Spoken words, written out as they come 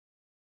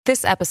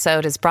This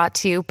episode is brought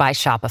to you by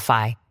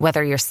Shopify.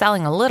 Whether you're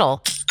selling a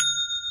little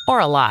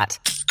or a lot,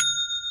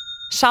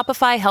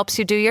 Shopify helps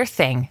you do your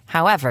thing,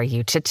 however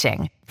you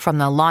cha-ching. From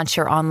the launch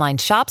your online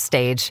shop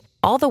stage,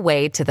 all the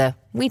way to the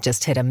we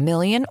just hit 1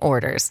 million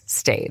orders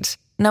stage.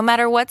 No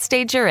matter what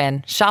stage you're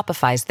in,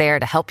 Shopify's there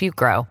to help you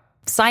grow.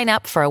 Sign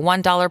up for a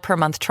 $1 per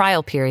month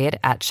trial period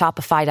at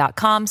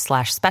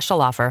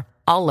shopify.com/special offer,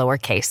 all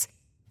lowercase.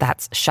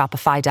 That's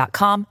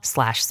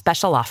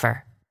shopify.com/special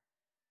offer.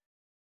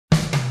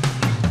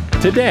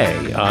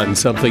 Today on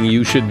Something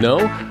You Should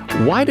Know,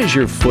 why does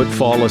your foot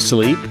fall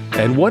asleep?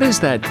 And what is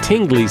that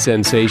tingly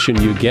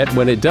sensation you get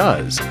when it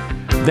does?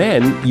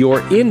 Then,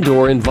 your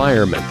indoor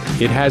environment.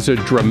 It has a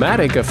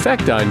dramatic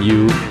effect on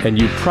you, and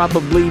you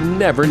probably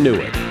never knew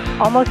it.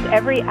 Almost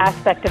every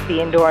aspect of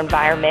the indoor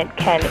environment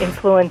can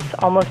influence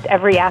almost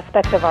every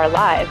aspect of our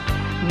lives.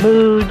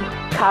 Mood,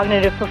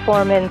 cognitive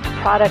performance,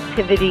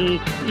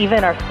 productivity,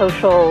 even our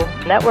social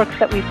networks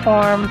that we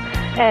form.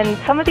 And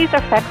some of these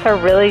effects are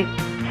really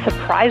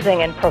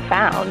surprising and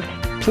profound.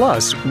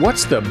 Plus,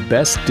 what's the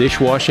best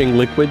dishwashing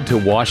liquid to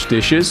wash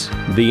dishes?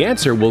 The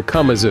answer will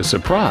come as a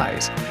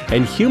surprise.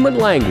 And human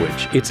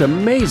language, it's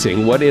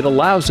amazing what it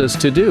allows us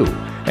to do,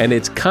 and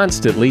it's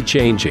constantly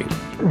changing.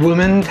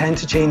 Women tend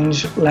to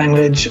change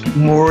language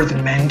more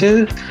than men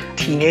do.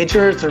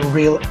 Teenagers are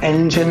real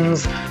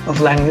engines of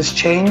language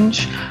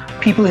change.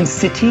 People in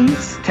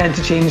cities tend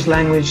to change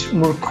language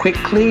more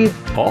quickly.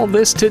 All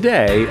this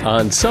today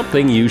on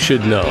Something You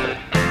Should Know.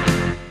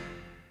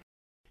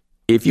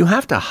 If you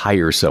have to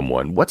hire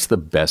someone, what's the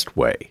best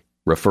way?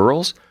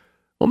 Referrals?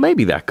 Well,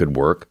 maybe that could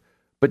work.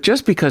 But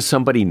just because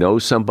somebody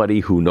knows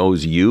somebody who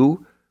knows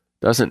you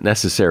doesn't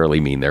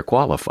necessarily mean they're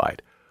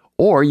qualified.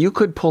 Or you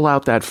could pull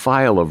out that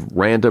file of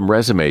random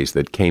resumes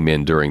that came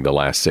in during the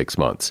last 6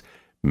 months.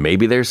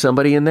 Maybe there's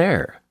somebody in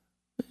there.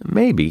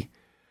 Maybe.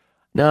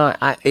 Now,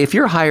 if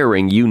you're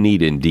hiring, you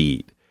need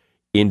Indeed.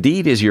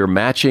 Indeed is your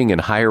matching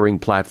and hiring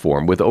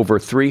platform with over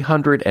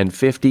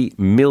 350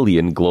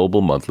 million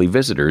global monthly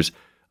visitors,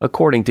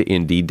 according to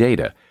Indeed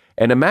data,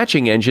 and a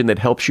matching engine that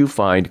helps you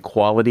find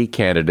quality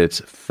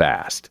candidates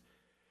fast.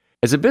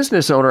 As a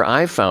business owner,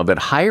 I've found that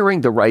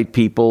hiring the right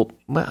people,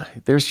 well,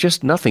 there's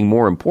just nothing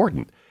more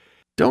important.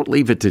 Don't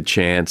leave it to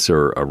chance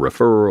or a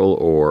referral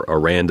or a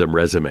random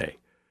resume.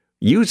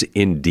 Use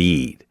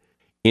Indeed.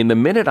 In the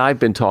minute I've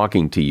been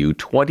talking to you,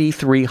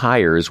 23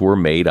 hires were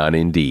made on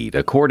Indeed,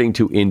 according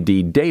to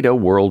Indeed data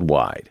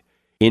worldwide.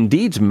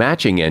 Indeed's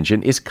matching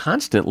engine is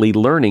constantly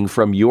learning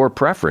from your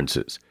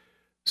preferences.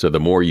 So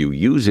the more you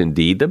use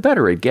Indeed, the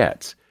better it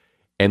gets.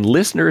 And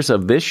listeners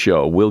of this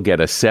show will get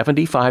a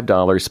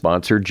 $75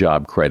 sponsored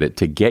job credit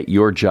to get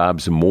your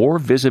jobs more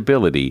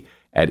visibility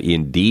at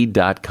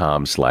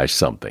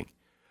Indeed.com/something.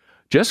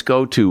 Just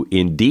go to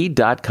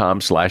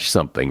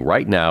Indeed.com/something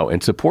right now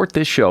and support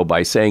this show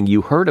by saying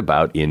you heard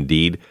about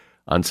Indeed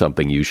on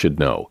Something You Should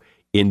Know.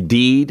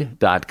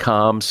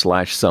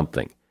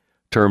 Indeed.com/something.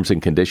 Terms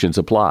and conditions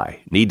apply.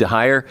 Need to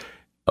hire?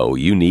 Oh,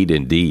 you need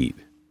Indeed.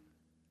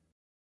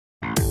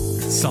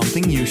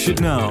 Something you should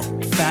know.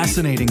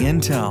 Fascinating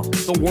intel,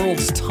 the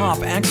world's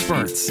top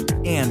experts,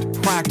 and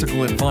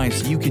practical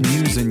advice you can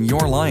use in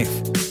your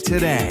life.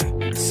 Today,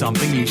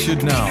 Something You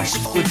Should Know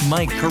with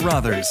Mike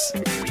Carruthers.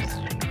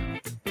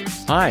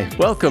 Hi,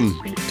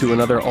 welcome to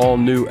another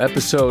all-new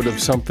episode of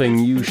Something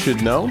You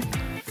Should Know.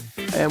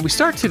 And we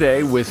start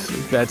today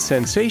with that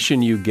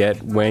sensation you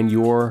get when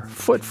your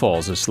foot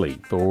falls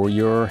asleep or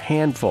your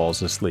hand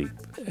falls asleep.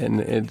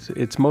 And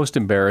it's most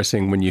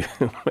embarrassing when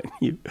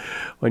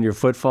when your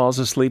foot falls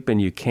asleep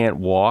and you can't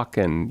walk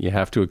and you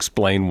have to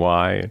explain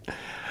why.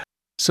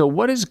 So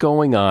what is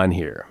going on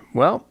here?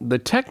 Well, the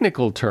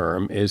technical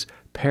term is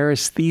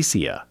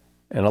paresthesia.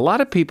 And a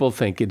lot of people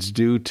think it's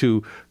due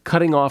to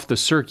cutting off the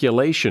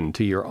circulation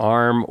to your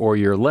arm or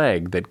your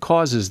leg that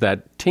causes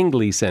that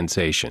tingly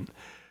sensation.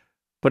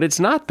 But it's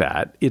not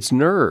that. It's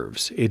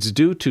nerves. It's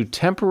due to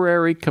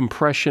temporary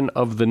compression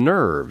of the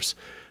nerves,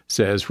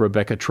 says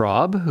Rebecca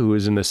Traub, who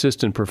is an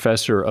assistant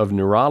professor of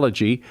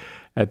neurology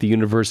at the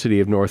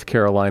University of North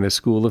Carolina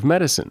School of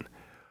Medicine.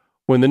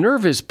 When the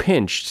nerve is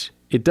pinched,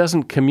 it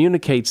doesn't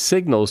communicate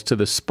signals to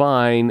the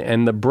spine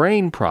and the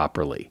brain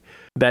properly.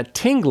 That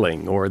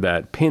tingling or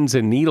that pins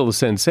and needles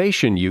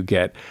sensation you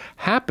get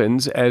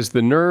happens as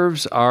the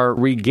nerves are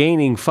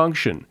regaining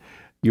function.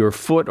 Your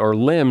foot or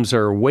limbs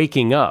are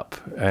waking up,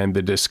 and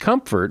the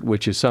discomfort,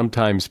 which is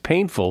sometimes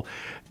painful,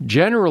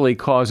 generally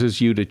causes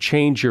you to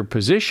change your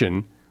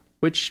position,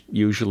 which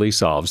usually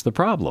solves the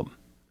problem.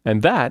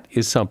 And that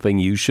is something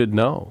you should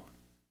know.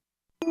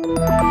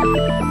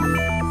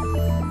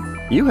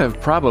 You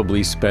have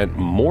probably spent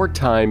more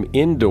time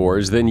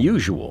indoors than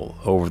usual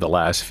over the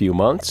last few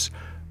months,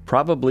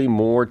 probably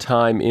more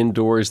time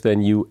indoors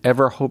than you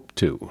ever hoped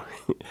to.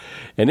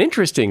 And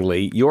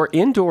interestingly, your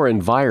indoor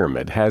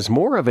environment has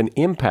more of an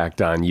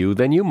impact on you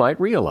than you might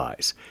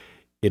realize.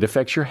 It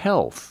affects your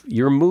health,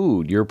 your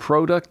mood, your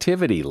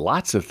productivity,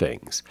 lots of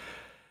things.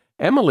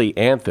 Emily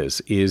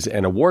Anthus is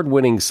an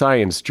award-winning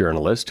science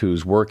journalist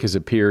whose work has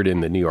appeared in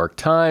the New York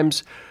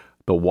Times,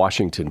 The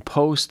Washington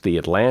Post, The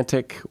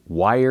Atlantic,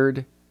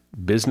 Wired,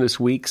 Business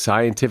Week,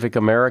 Scientific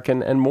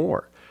American, and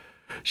more.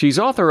 She's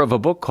author of a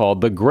book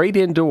called The Great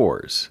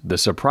Indoors, The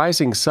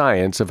Surprising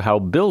Science of How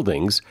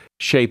Buildings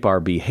Shape Our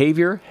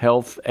Behavior,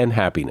 Health, and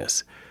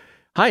Happiness.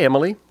 Hi,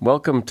 Emily.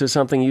 Welcome to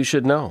Something You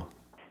Should Know.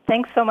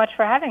 Thanks so much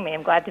for having me.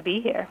 I'm glad to be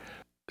here.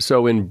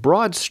 So in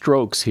broad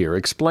strokes here,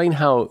 explain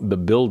how the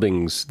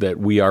buildings that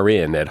we are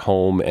in at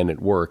home and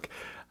at work,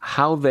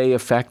 how they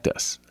affect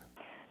us.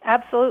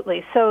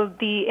 Absolutely. So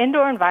the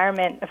indoor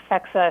environment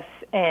affects us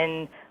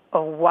in a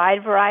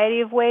wide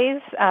variety of ways,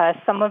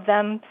 some of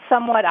them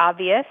somewhat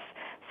obvious.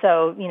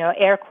 So,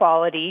 air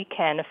quality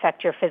can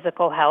affect your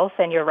physical health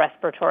and your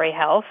respiratory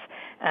health,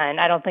 and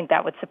I don't think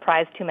that would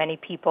surprise too many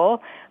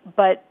people.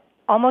 But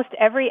almost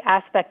every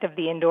aspect of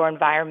the indoor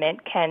environment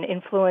can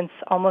influence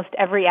almost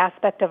every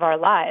aspect of our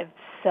lives.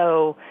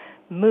 So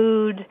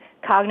mood,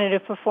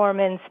 cognitive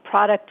performance,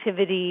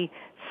 productivity,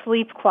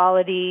 sleep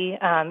quality,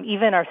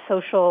 even our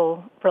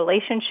social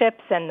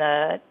relationships and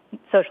the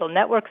social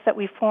networks that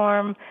we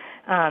form.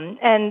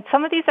 And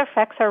some of these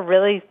effects are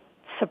really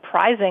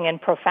surprising and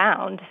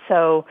profound.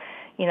 So,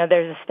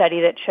 there's a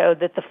study that showed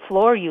that the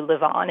floor you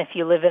live on, if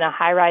you live in a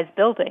high-rise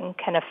building,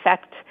 can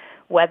affect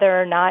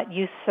whether or not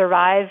you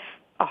survive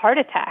a heart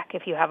attack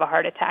if you have a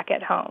heart attack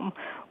at home.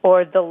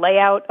 Or the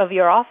layout of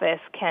your office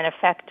can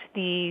affect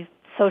the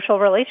social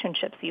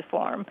relationships you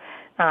form.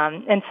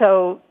 And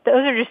so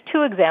those are just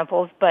two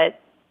examples,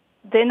 but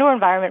the indoor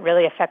environment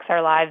really affects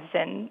our lives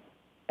in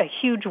a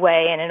huge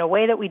way and in a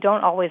way that we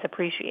don't always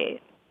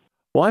appreciate.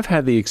 Well, I've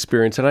had the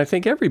experience, and I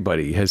think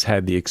everybody has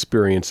had the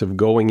experience of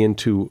going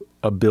into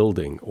a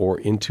building or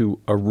into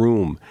a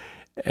room,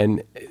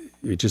 and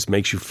it just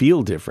makes you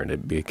feel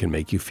different. It can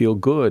make you feel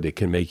good. It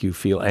can make you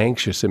feel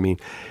anxious. I mean,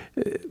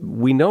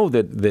 we know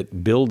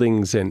that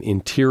buildings and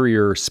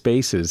interior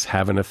spaces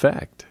have an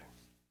effect.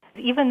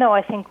 Even though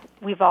I think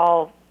we've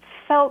all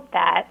felt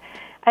that,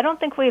 I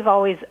don't think we've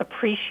always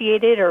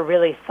appreciated or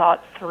really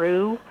thought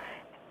through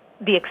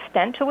the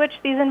extent to which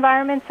these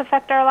environments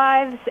affect our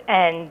lives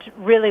and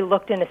really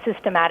looked in a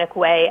systematic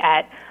way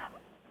at,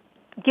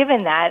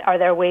 given that, are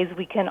there ways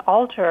we can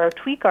alter or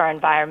tweak our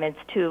environments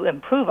to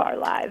improve our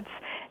lives?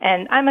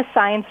 And I'm a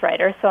science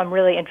writer, so I'm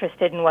really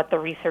interested in what the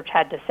research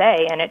had to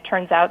say, and it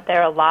turns out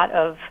there are a lot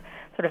of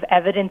sort of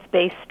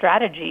evidence-based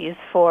strategies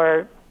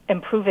for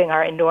improving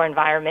our indoor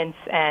environments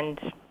and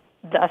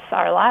thus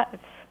our lives.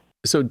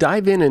 So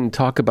dive in and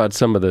talk about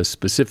some of the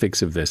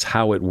specifics of this,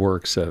 how it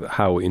works,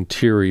 how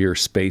interior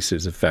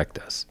spaces affect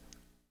us.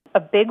 A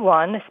big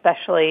one,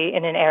 especially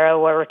in an era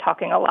where we're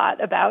talking a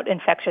lot about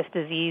infectious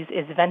disease,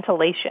 is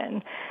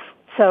ventilation.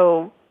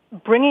 So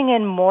bringing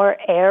in more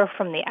air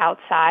from the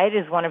outside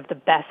is one of the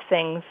best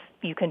things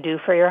you can do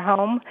for your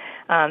home.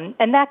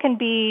 And that can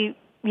be,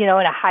 in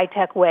a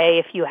high-tech way.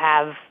 If you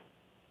have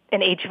an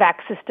HVAC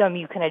system,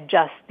 you can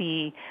adjust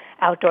the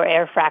outdoor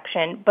air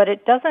fraction, but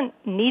it doesn't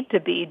need to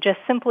be. Just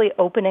simply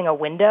opening a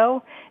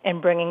window and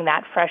bringing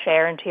that fresh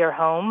air into your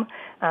home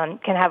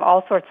can have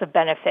all sorts of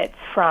benefits,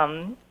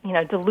 from,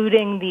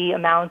 diluting the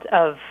amount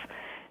of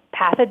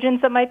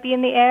pathogens that might be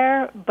in the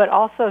air, but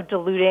also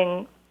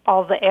diluting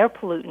all the air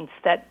pollutants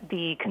that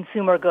the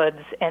consumer goods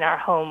in our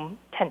home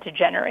tend to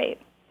generate.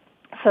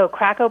 So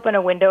crack open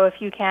a window if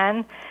you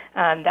can.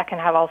 That can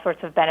have all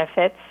sorts of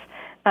benefits.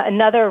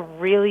 Another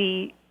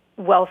really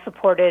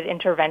well-supported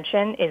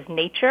intervention is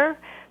nature.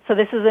 So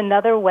this is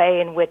another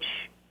way in which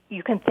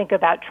you can think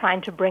about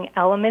trying to bring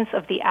elements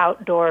of the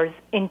outdoors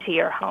into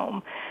your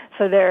home.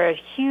 So there are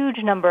a huge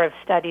number of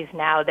studies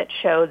now that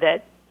show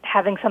that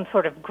having some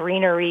sort of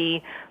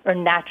greenery or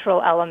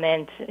natural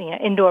element,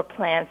 indoor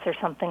plants or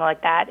something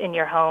like that in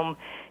your home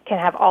can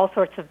have all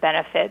sorts of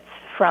benefits,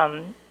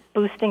 from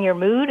boosting your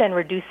mood and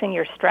reducing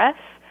your stress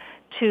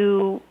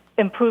to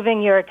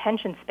improving your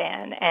attention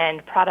span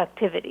and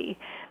productivity.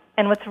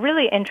 And what's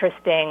really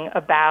interesting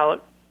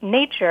about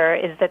nature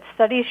is that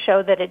studies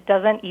show that it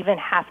doesn't even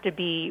have to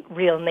be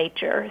real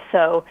nature.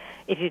 So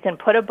if you can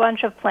put a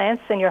bunch of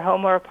plants in your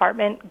home or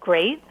apartment,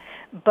 great.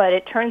 But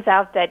it turns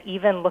out that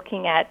even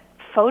looking at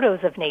photos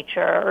of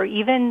nature or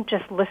even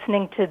just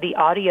listening to the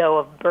audio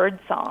of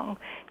birdsong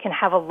can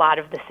have a lot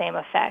of the same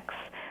effects.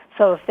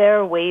 So if there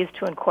are ways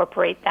to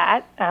incorporate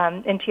that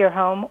into your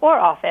home or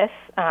office,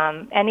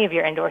 any of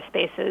your indoor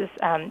spaces,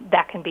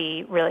 that can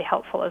be really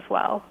helpful as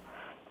well.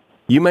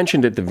 You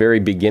mentioned at the very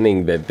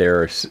beginning that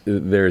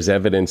there's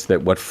evidence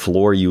that what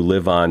floor you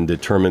live on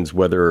determines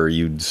whether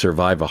you'd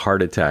survive a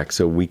heart attack.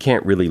 So we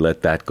can't really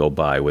let that go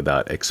by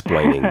without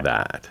explaining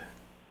that.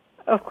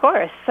 Of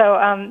course.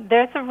 So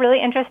there's a really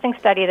interesting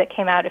study that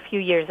came out a few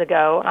years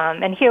ago,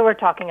 and here we're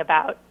talking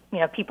about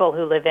people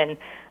who live in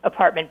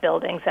apartment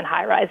buildings and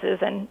high-rises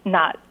and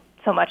not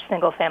so much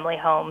single-family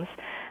homes.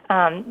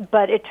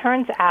 But it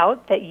turns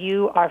out that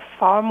you are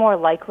far more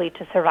likely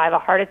to survive a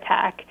heart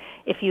attack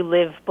if you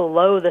live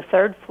below the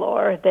third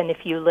floor than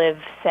if you live,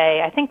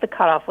 say, I think the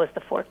cutoff was the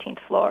 14th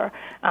floor,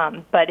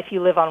 but if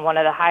you live on one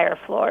of the higher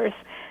floors.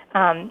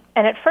 And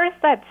at first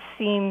that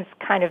seems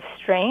kind of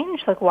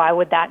strange, like why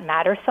would that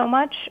matter so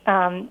much?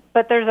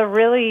 But there's a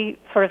really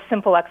sort of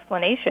simple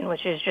explanation,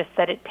 which is just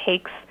that it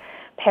takes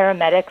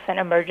paramedics and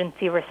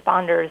emergency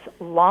responders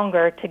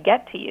longer to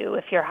get to you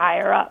if you're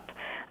higher up.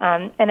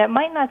 And it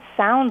might not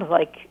sound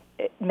like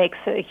it makes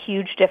a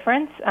huge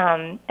difference.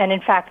 And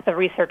in fact, the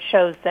research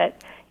shows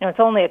that it's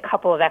only a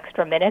couple of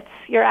extra minutes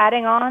you're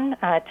adding on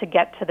to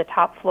get to the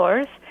top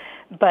floors.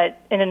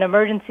 But in an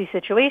emergency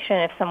situation,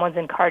 if someone's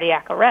in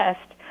cardiac arrest,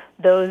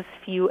 those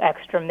few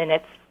extra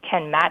minutes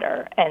can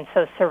matter. And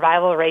so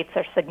survival rates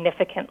are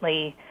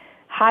significantly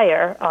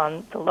higher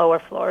on the lower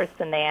floors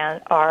than they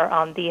are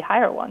on the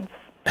higher ones.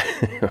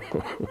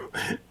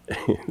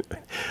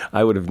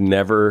 I would have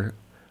never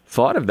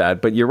thought of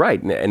that, but you're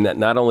right. And that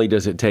not only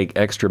does it take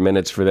extra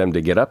minutes for them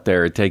to get up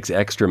there, it takes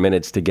extra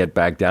minutes to get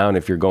back down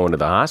if you're going to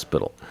the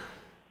hospital.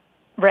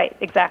 Right,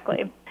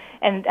 exactly.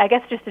 And I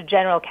guess just a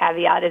general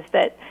caveat is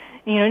that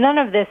none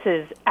of this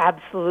is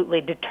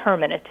absolutely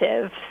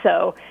determinative.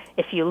 So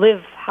if you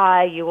live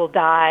high, you will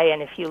die,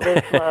 and if you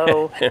live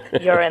low,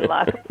 you're in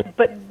luck.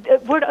 But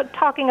we're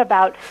talking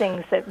about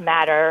things that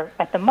matter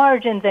at the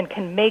margins and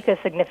can make a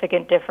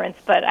significant difference,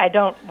 but I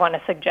don't want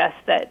to suggest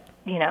that,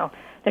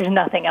 there's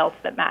nothing else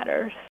that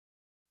matters.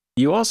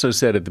 You also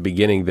said at the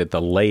beginning that the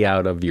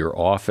layout of your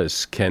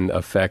office can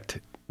affect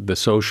the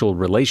social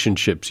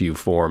relationships you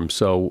form,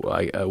 so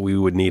we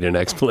would need an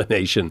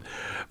explanation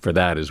for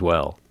that as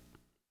well.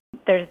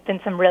 There's been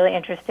some really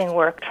interesting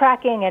work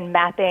tracking and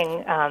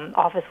mapping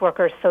office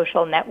workers'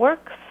 social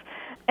networks.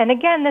 And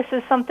again, this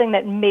is something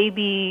that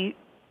maybe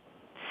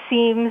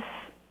seems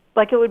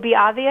like it would be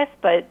obvious,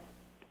 but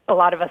a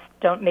lot of us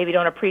don't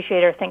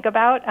appreciate or think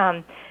about.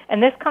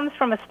 And this comes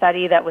from a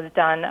study that was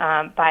done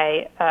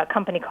by a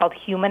company called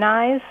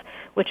Humanize,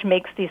 which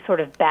makes these sort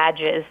of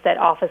badges that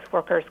office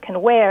workers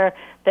can wear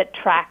that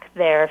track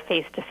their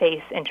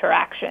face-to-face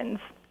interactions.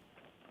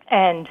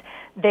 And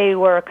they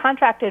were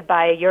contracted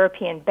by a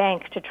European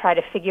bank to try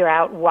to figure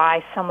out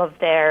why some of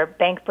their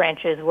bank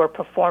branches were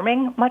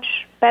performing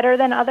much better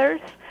than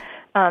others.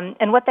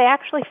 And what they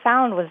actually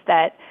found was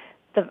that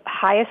the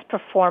highest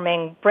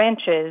performing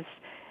branches,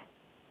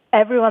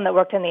 everyone that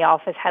worked in the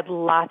office had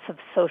lots of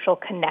social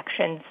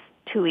connections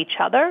to each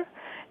other.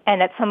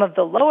 And at some of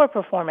the lower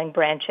performing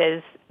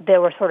branches,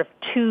 there were sort of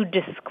two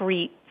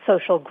discrete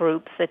social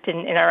groups that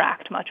didn't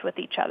interact much with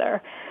each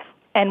other.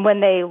 And when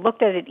they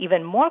looked at it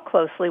even more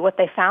closely, what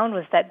they found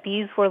was that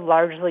these were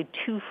largely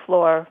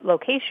two-floor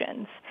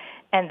locations,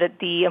 and that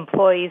the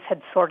employees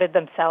had sorted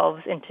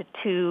themselves into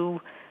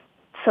two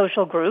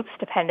social groups,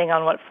 depending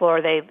on what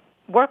floor they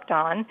worked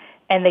on,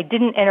 and they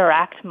didn't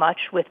interact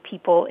much with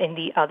people in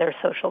the other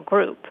social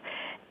group.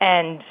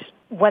 And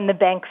when the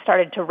bank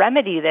started to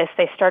remedy this,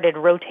 they started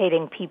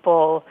rotating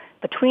people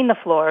between the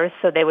floors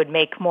so they would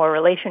make more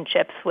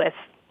relationships with,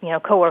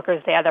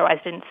 coworkers they otherwise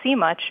didn't see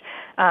much.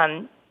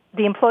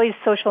 The employees'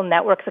 social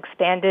networks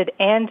expanded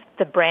and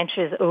the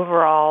branch's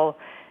overall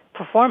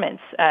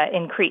performance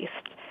increased.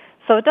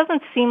 So it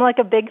doesn't seem like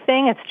a big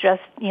thing. It's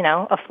just,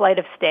 a flight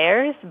of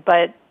stairs,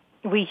 but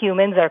we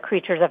humans are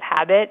creatures of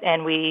habit,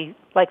 and we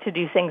like to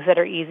do things that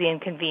are easy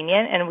and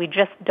convenient, and we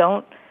just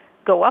don't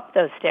go up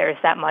those stairs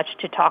that much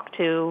to talk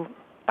to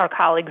our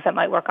colleagues that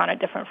might work on a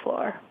different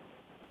floor.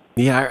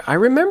 Yeah, I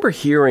remember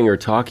hearing or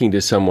talking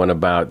to someone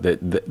about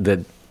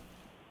that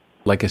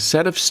like a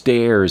set of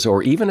stairs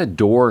or even a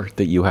door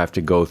that you have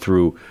to go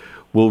through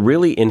will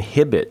really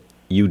inhibit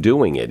you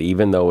doing it,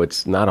 even though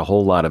it's not a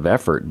whole lot of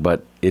effort,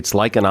 but it's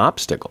like an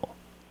obstacle.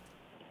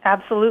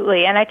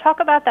 Absolutely. And I talk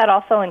about that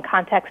also in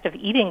context of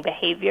eating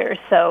behavior.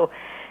 So,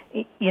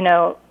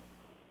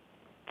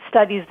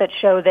 studies that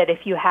show that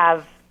if you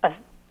have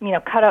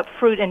cut up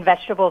fruit and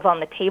vegetables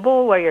on the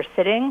table where you're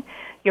sitting,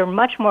 you're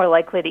much more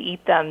likely to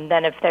eat them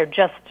than if they're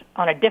just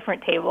on a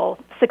different table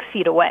 6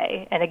 feet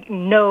away, and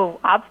no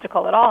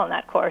obstacle at all in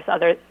that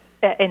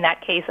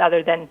case,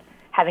 other than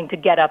having to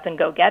get up and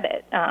go get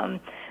it.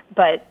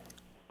 But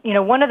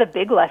one of the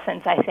big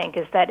lessons, I think,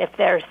 is that if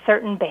there are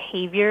certain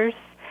behaviors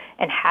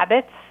and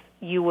habits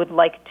you would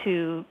like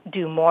to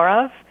do more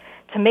of,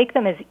 to make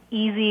them as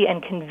easy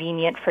and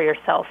convenient for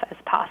yourself as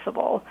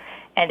possible.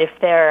 And if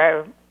there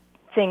are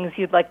things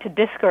you'd like to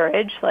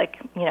discourage, like,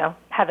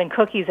 having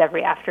cookies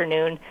every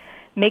afternoon,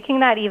 making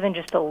that even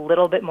just a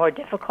little bit more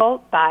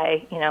difficult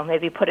by,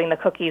 maybe putting the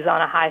cookies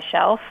on a high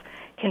shelf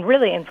can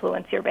really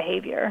influence your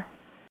behavior.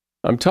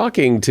 I'm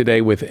talking today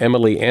with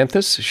Emily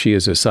Anthus. She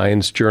is a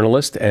science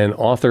journalist and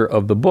author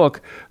of the book,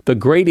 The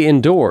Great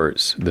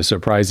Indoors, The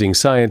Surprising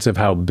Science of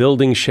How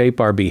Buildings Shape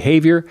Our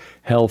Behavior,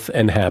 Health,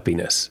 and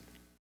Happiness.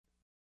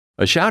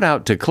 A shout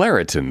out to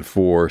Claritin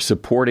for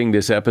supporting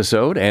this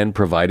episode and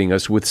providing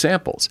us with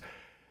samples.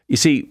 You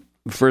see,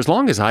 for as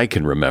long as I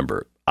can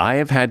remember, I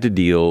have had to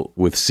deal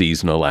with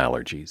seasonal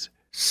allergies.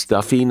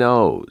 Stuffy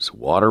nose,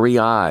 watery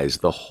eyes,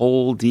 the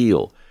whole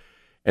deal.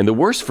 And the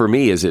worst for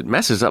me is it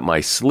messes up my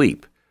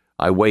sleep.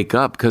 I wake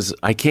up because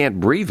I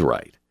can't breathe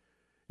right.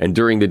 And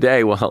during the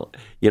day,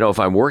 if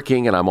I'm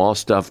working and I'm all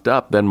stuffed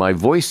up, then my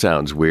voice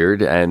sounds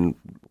weird, and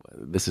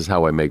this is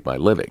how I make my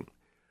living.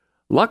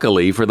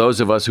 Luckily, for those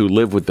of us who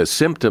live with the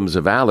symptoms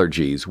of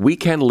allergies, we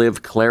can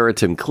live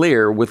Claritin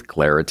Clear with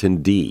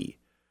Claritin D.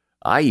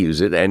 I use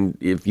it, and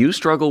if you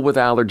struggle with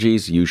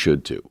allergies, you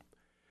should too.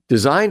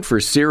 Designed for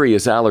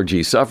serious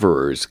allergy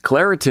sufferers,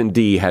 Claritin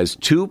D has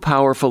 2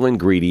 powerful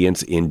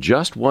ingredients in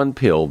just one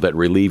pill that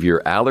relieve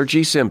your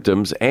allergy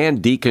symptoms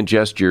and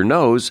decongest your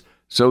nose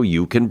so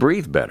you can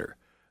breathe better.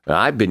 Now,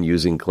 I've been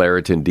using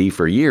Claritin D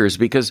for years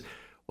because,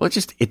 well,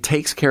 it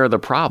takes care of the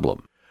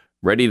problem.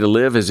 Ready to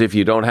live as if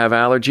you don't have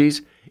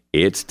allergies?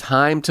 It's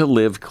time to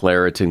live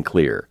Claritin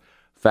Clear.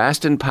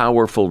 Fast and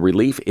powerful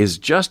relief is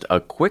just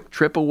a quick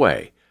trip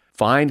away.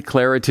 Find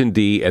Claritin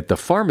D at the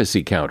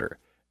pharmacy counter.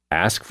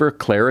 Ask for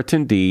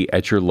Claritin D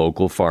at your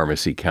local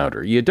pharmacy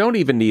counter. You don't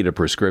even need a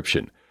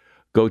prescription.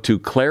 Go to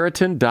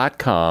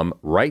Claritin.com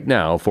right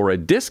now for a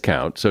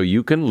discount so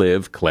you can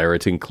live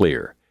Claritin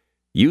Clear.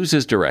 Use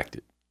as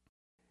directed.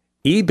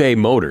 eBay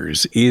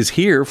Motors is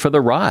here for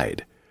the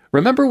ride.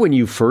 Remember when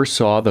you first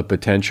saw the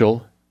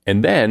potential?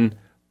 And then,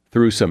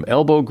 through some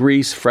elbow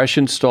grease, fresh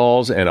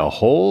installs, and a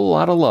whole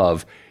lot of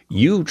love,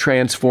 you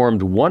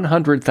transformed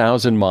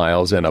 100,000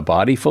 miles and a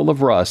body full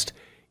of rust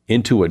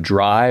into a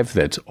drive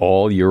that's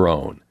all your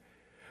own.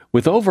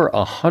 With over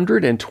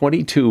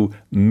 122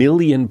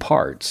 million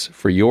parts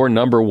for your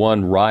number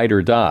one ride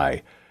or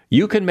die,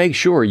 you can make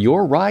sure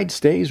your ride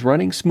stays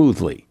running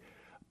smoothly.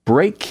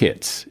 Brake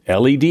kits,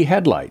 LED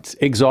headlights,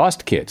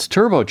 exhaust kits,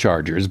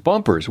 turbochargers,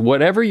 bumpers,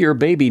 whatever your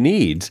baby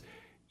needs,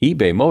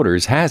 eBay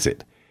Motors has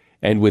it.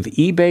 And with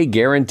eBay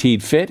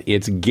Guaranteed Fit,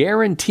 it's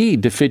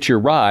guaranteed to fit your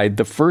ride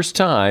the first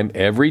time,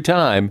 every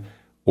time,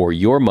 or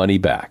your money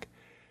back.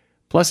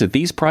 Plus, at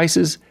these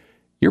prices,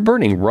 you're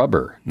burning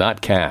rubber,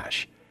 not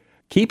cash.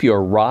 Keep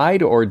your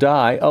ride or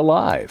die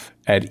alive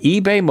at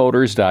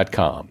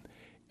ebaymotors.com.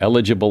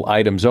 Eligible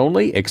items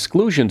only,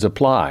 exclusions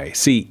apply.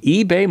 See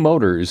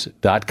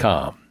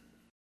ebaymotors.com.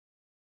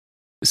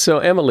 So,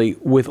 Emily,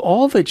 with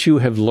all that you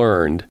have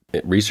learned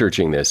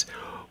researching this,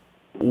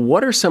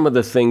 what are some of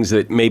the things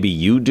that maybe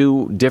you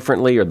do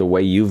differently, or the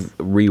way you've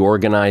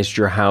reorganized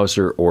your house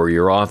or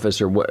your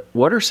office, or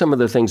what are some of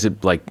the things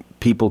that like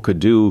people could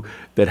do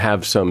that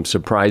have some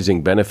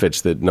surprising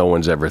benefits that no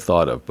one's ever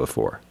thought of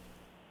before?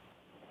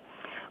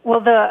 Well,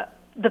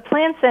 the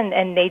plants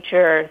and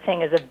nature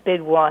thing is a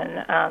big one.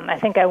 I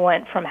think I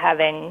went from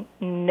having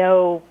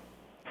no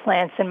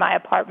plants in my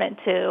apartment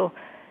to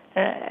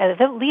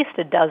at least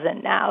a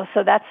dozen now.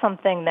 So that's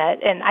something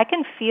that, and I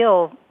can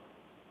feel,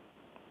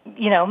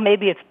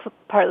 maybe it's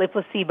partly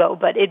placebo,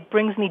 but it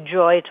brings me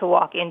joy to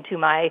walk into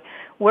my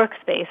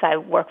workspace. I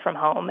work from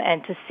home,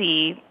 and to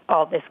see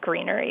all this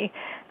greenery.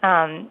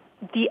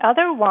 The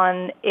other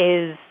one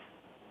is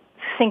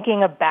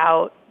thinking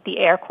about the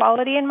air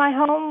quality in my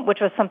home, which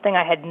was something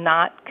I had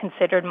not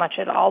considered much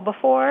at all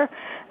before.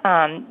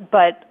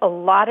 But a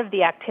lot of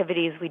the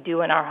activities we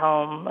do in our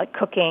home, like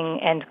cooking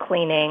and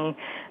cleaning,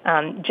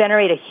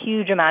 generate a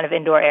huge amount of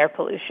indoor air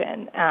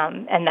pollution.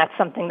 And that's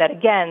something that,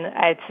 again,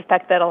 I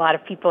suspect that a lot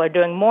of people are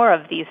doing more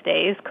of these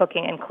days,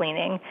 cooking and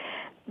cleaning.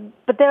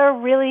 But there are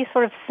really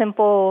sort of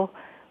simple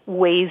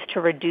ways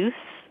to reduce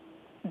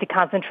the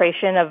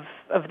concentration of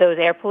those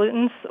air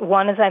pollutants.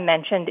 One, as I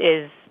mentioned,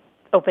 is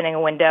opening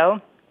a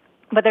window.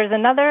 But there's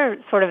another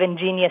sort of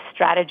ingenious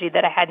strategy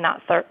that I had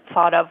not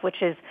thought of,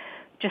 which is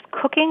just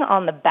cooking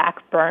on the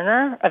back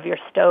burner of your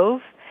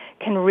stove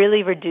can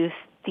really reduce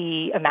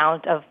the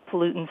amount of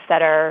pollutants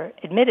that are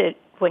emitted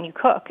when you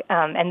cook.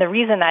 And the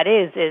reason that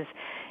is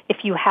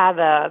if you have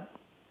a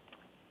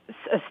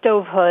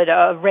stove hood,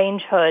 a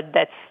range hood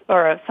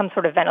or some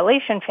sort of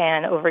ventilation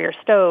fan over your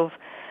stove,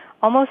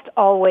 almost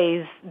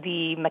always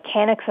the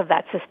mechanics of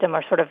that system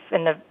are sort of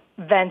in the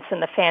vents,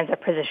 and the fans are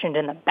positioned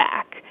in the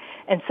back.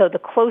 And so the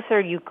closer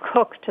you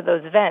cook to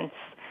those vents,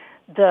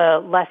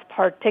 the less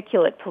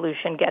particulate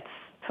pollution gets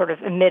sort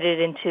of emitted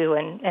into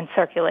and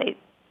circulate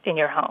in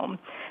your home.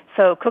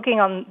 So cooking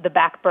on the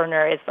back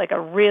burner is like a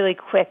really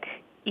quick,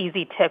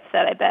 easy tip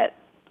that I bet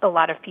a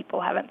lot of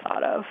people haven't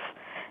thought of.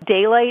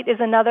 Daylight is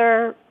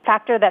another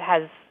factor that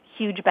has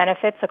huge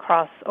benefits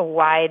across a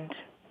wide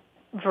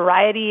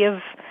variety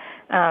of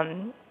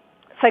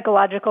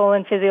psychological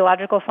and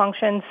physiological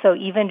functions. So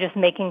even just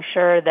making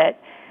sure that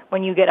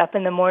when you get up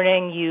in the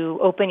morning, you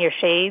open your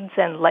shades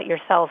and let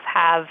yourself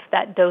have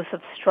that dose of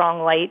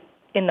strong light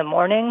in the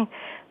morning,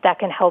 that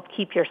can help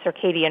keep your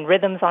circadian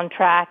rhythms on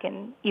track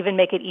and even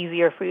make it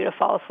easier for you to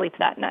fall asleep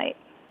that night.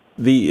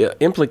 The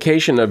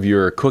implication of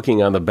your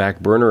cooking on the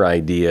back burner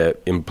idea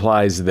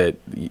implies that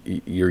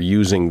you're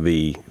using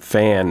the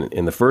fan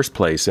in the first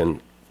place.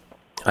 And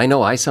I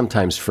know I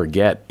sometimes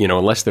forget,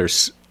 unless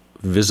there's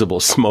visible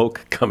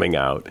smoke coming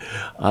out,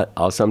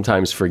 I'll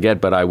sometimes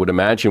forget, but I would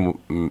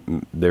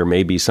imagine there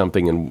may be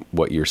something in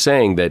what you're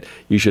saying that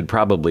you should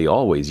probably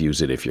always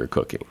use it if you're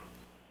cooking.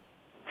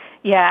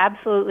 Yeah,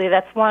 absolutely.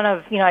 That's one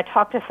of, I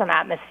talked to some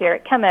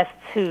atmospheric chemists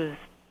whose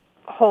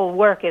whole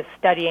work is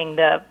studying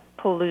the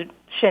pollution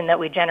that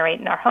we generate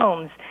in our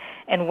homes.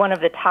 And one of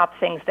the top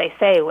things they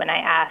say when I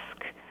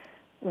ask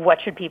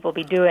what should people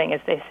be doing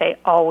is they say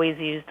always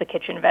use the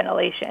kitchen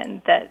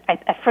ventilation. That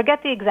I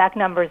forget the exact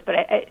numbers, but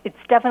it's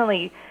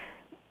definitely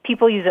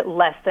people use it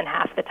less than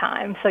half the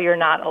time, so you're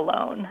not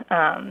alone.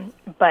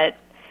 But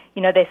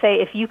they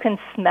say if you can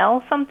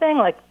smell something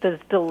like those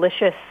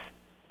delicious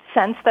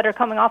scents that are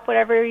coming off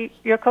whatever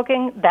you're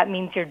cooking, that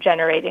means you're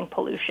generating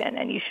pollution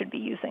and you should be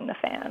using the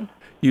fan.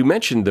 You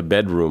mentioned the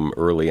bedroom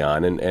early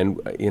on,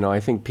 and I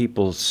think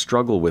people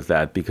struggle with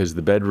that because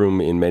the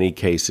bedroom in many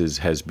cases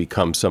has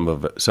become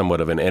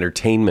somewhat of an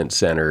entertainment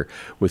center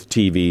with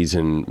TVs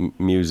and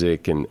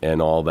music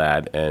and all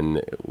that,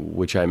 and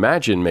which I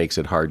imagine makes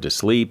it hard to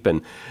sleep,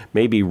 and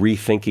maybe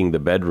rethinking the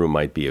bedroom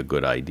might be a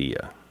good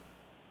idea.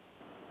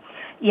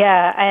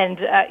 Yeah, and,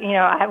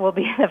 I will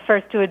be the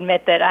first to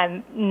admit that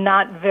I'm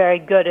not very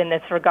good in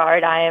this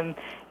regard. I am,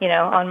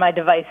 on my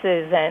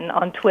devices and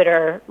on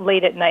Twitter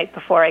late at night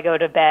before I go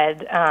to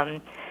bed.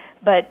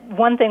 But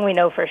one thing we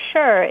know for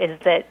sure is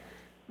that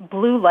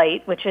blue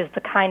light, which is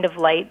the kind of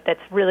light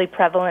that's really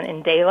prevalent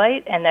in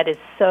daylight and that is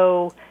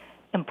so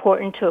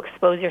important to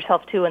expose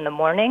yourself to in the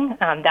morning,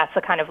 that's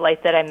the kind of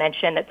light that I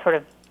mentioned that sort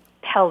of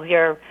tells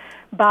your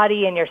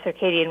body and your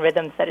circadian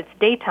rhythms that it's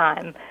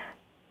daytime,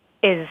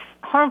 is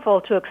harmful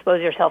to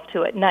expose yourself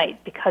to at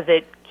night because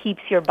it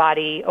keeps your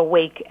body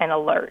awake and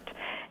alert.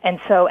 And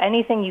so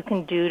anything you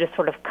can do to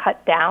sort of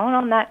cut down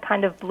on that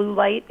kind of blue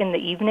light in the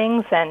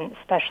evenings, and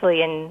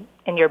especially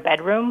in your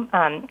bedroom,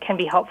 can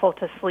be helpful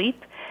to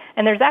sleep.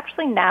 And there's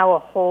actually now a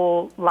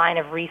whole line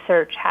of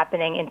research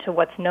happening into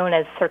what's known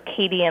as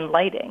circadian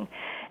lighting.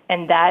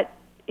 And that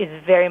is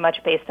very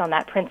much based on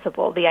that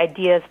principle. The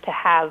idea is to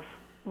have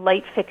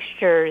light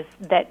fixtures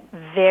that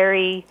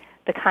vary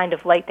the kind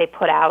of light they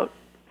put out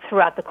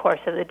throughout the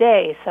course of the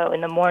day. So in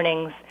the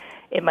mornings,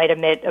 it might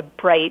emit a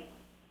bright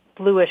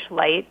bluish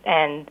light,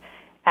 and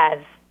as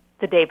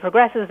the day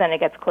progresses and it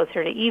gets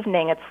closer to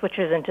evening, it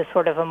switches into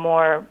sort of a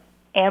more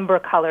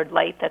amber-colored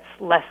light that's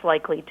less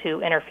likely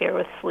to interfere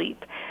with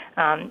sleep.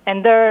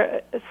 And there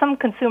are some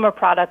consumer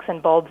products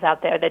and bulbs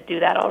out there that do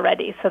that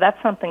already, so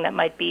that's something that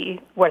might be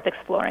worth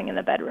exploring in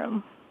the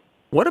bedroom.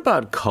 What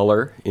about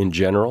color in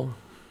general?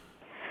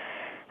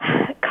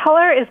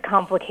 Color is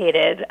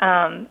complicated.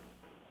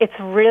 It's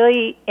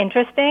really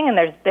interesting, and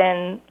there's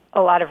been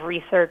a lot of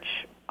research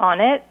on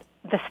it.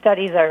 The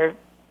studies are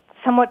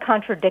somewhat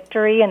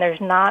contradictory, and there's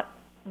not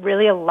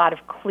really a lot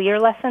of clear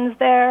lessons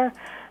there.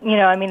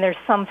 There's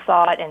some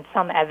thought and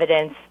some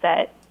evidence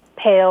that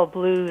pale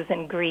blues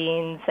and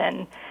greens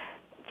and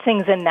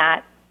things in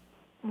that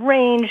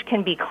range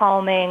can be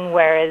calming,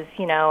 whereas,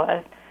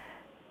 a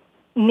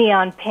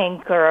neon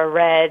pink or a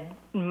red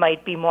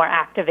might be more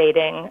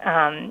activating.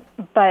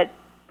 But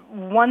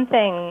one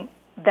thing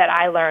that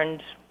I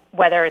learned,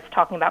 whether it's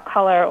talking about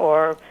color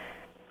or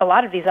a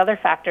lot of these other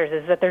factors,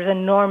 is that there's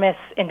enormous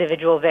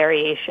individual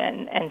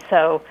variation. And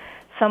so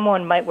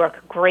someone might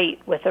work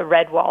great with a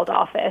red-walled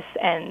office,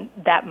 and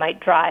that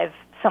might drive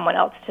someone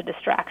else to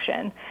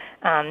distraction.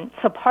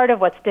 So part of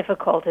what's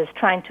difficult is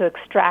trying to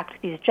extract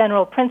these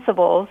general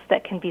principles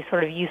that can be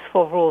sort of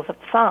useful rules of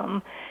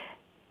thumb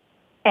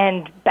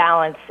and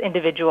balance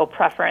individual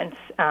preference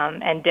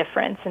and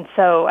difference. And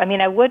so,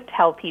 I would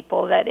tell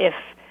people that if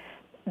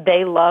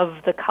they love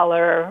the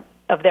color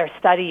of their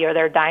study or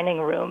their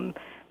dining room,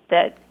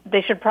 that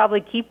they should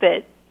probably keep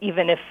it,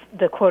 even if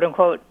the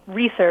quote-unquote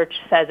research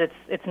says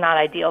it's not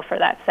ideal for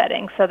that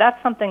setting. So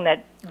that's something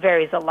that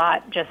varies a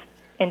lot, just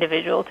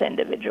individual to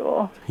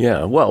individual.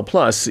 Yeah, well,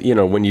 plus,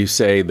 when you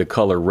say the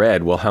color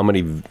red, well, how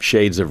many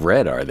shades of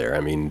red are there?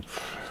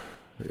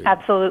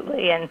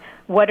 Absolutely, and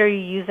what are you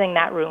using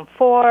that room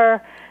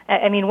for?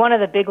 One of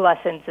the big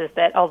lessons is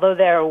that although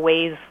there are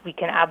ways we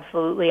can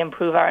absolutely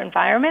improve our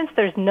environments,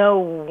 there's no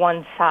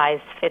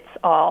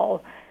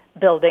one-size-fits-all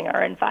building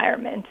our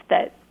environment,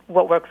 that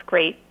what works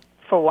great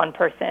for one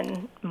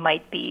person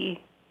might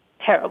be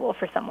terrible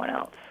for someone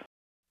else.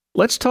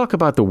 Let's talk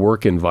about the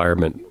work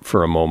environment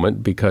for a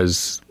moment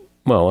because,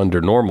 well,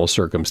 under normal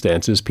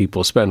circumstances,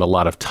 people spend a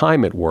lot of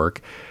time at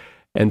work,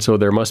 and so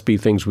there must be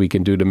things we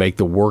can do to make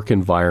the work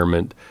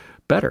environment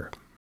better.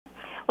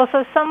 Well,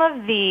 so some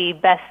of the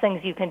best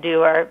things you can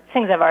do are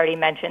things I've already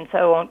mentioned, so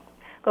I won't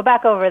go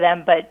back over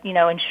them, but,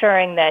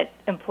 ensuring that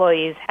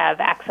employees have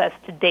access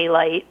to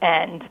daylight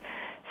and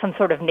some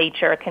sort of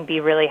nature can be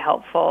really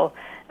helpful.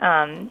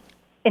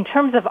 In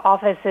terms of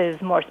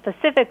offices more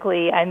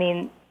specifically,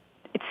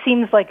 it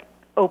seems like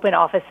open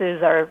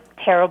offices are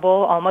terrible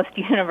almost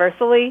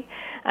universally.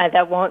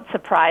 That won't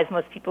surprise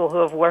most people who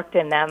have worked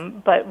in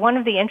them. But one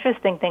of the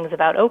interesting things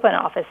about open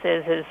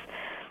offices is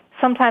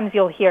sometimes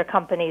you'll hear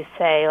companies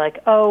say, like,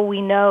 oh,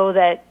 we know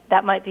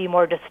that might be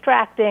more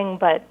distracting,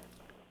 but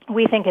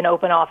we think an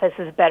open office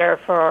is better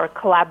for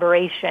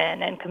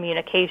collaboration and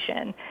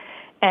communication.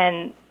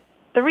 And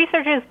the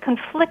research is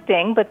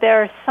conflicting, but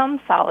there are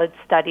some solid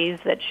studies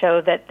that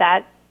show that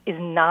that is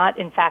not,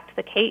 in fact,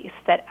 the case,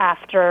 that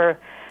after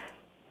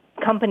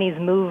companies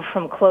move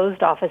from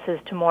closed offices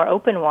to more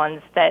open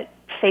ones, that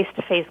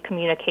face-to-face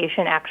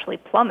communication actually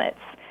plummets,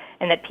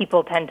 and that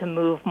people tend to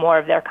move more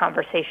of their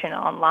conversation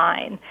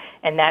online.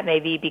 And that may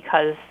be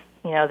because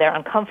they're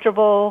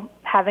uncomfortable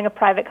having a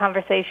private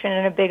conversation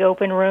in a big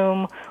open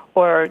room,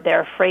 or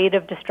they're afraid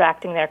of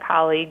distracting their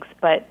colleagues.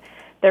 But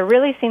there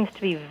really seems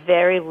to be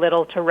very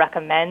little to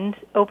recommend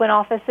open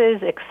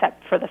offices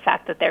except for the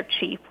fact that they're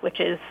cheap, which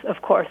is,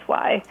 of course,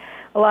 why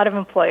a lot of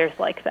employers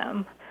like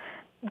them.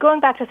 Going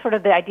back to sort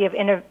of the idea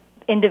of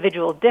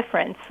individual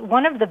difference,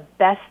 one of the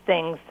best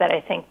things that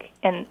I think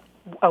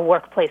a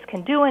workplace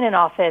can do in an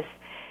office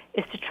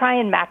is to try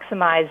and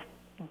maximize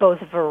both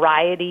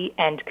variety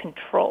and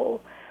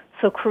control.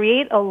 So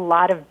create a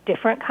lot of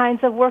different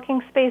kinds of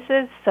working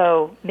spaces.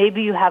 So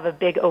maybe you have a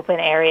big open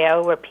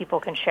area where people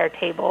can share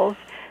tables,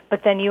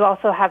 but then you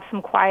also have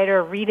some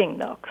quieter reading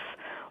nooks,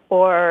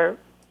 or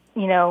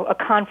a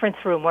conference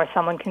room where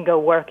someone can go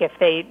work if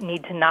they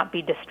need to not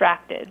be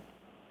distracted.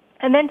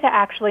 And then to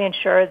actually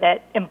ensure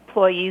that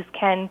employees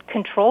can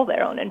control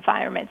their own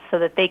environments so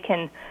that they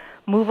can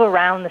move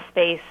around the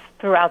space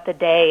throughout the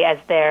day as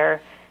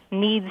their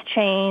needs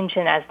change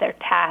and as their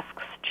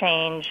tasks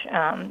change.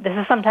 This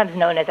is sometimes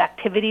known as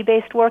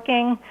activity-based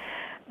working,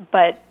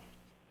 but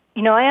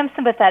I am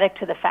sympathetic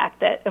to the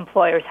fact that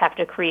employers have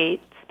to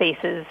create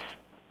spaces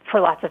for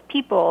lots of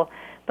people,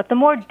 but the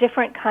more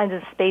different kinds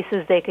of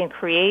spaces they can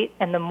create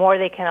and the more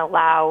they can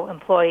allow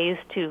employees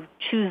to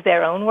choose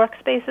their own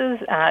workspaces,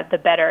 the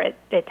better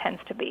it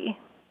tends to be.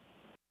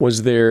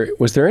 Was there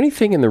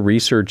anything in the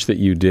research that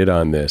you did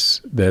on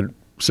this that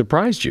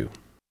surprised you?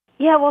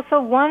 Yeah, well,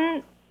 so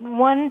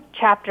one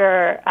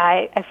chapter,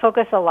 I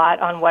focus a lot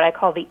on what I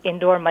call the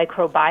indoor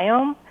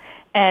microbiome,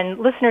 and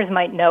listeners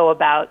might know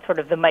about sort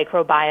of the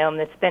microbiome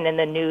that's been in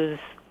the news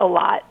a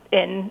lot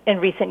in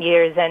recent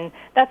years, and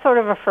that sort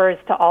of refers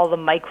to all the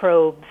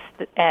microbes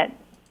and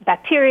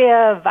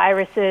bacteria,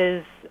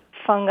 viruses,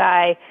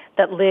 fungi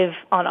that live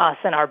on us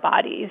and our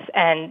bodies.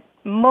 And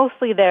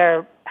mostly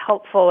they're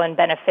helpful and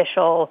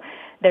beneficial.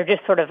 They're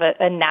just sort of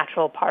a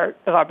natural part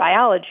of our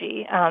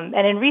biology. And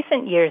in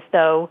recent years,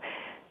 though,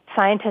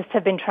 scientists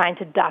have been trying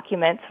to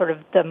document sort of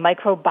the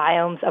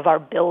microbiomes of our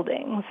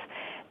buildings.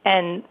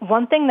 And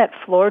one thing that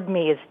floored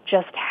me is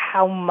just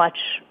how much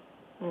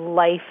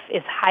life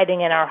is hiding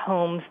in our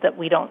homes that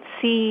we don't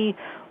see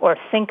or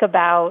think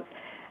about.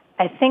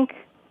 I think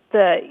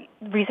the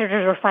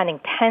researchers were finding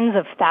tens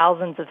of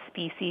thousands of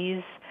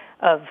species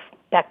of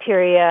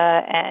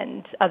bacteria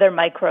and other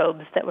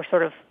microbes that were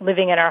sort of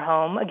living in our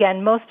home.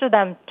 Again, most of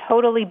them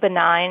totally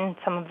benign,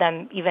 some of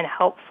them even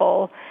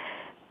helpful.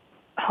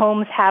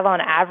 Homes have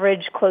on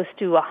average close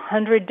to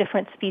 100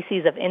 different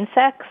species of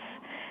insects,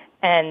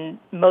 and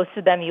most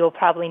of them you will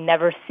probably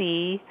never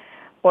see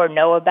or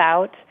know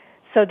about.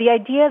 So the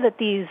idea that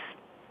these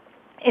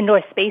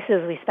indoor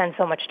spaces we spend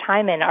so much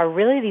time in are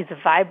really these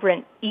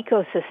vibrant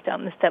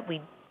ecosystems that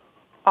we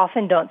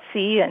often don't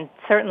see and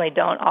certainly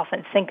don't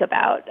often think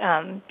about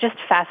just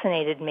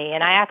fascinated me.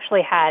 And I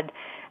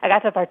got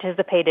to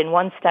participate in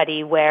one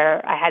study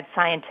where I had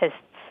scientists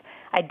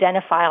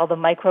identify all the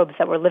microbes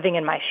that were living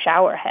in my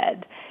shower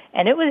head.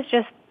 And it was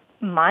just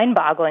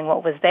mind-boggling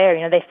what was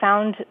there. They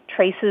found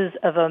traces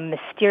of a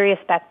mysterious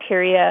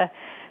bacteria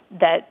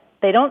that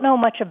they don't know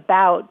much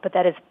about, but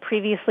that has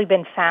previously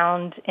been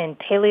found in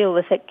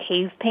Paleolithic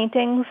cave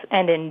paintings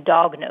and in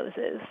dog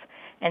noses.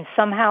 And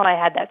somehow I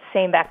had that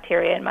same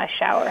bacteria in my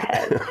shower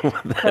head.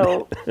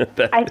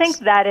 I think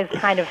that is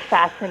kind of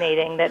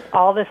fascinating that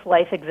all this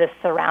life exists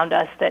around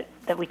us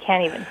that we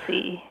can't even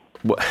see.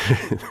 Well,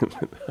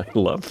 I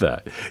love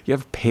that. You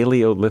have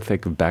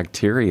Paleolithic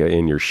bacteria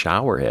in your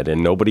shower head,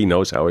 and nobody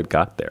knows how it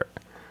got there.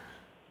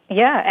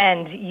 Yeah,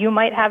 and you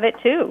might have it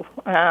too.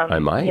 I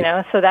might.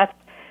 So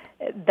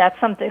that's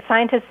something.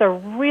 Scientists are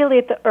really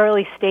at the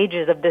early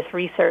stages of this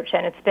research,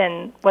 and it's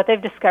been what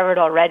they've discovered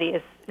already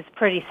is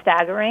pretty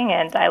staggering,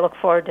 and I look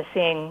forward to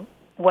seeing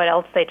what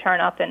else they turn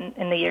up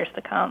in the years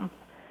to come.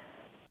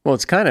 Well,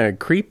 it's kind of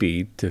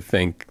creepy to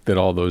think that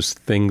all those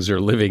things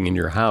are living in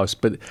your house,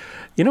 but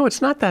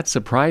it's not that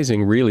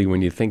surprising really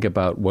when you think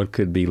about what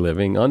could be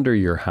living under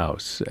your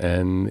house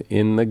and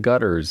in the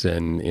gutters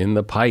and in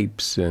the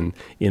pipes and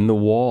in the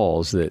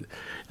walls. That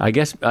I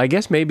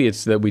guess maybe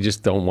it's that we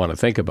just don't want to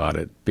think about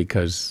it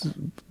because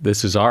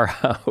this is our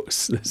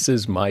house. This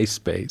is my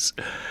space.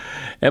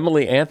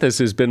 Emily Anthus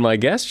has been my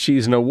guest.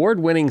 She's an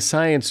award-winning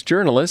science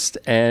journalist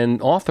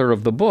and author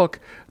of the book,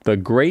 The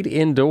Great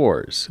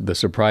Indoors, The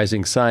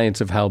Surprising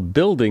Science of How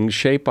Buildings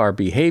Shape Our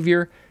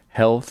Behavior,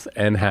 Health,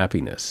 and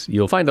Happiness.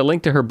 You'll find a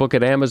link to her book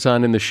at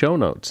Amazon in the show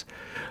notes.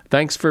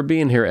 Thanks for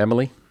being here,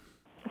 Emily.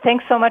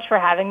 Thanks so much for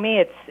having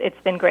me.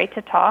 It's been great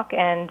to talk,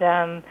 and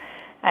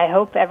I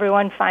hope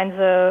everyone finds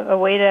a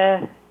way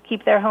to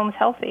keep their homes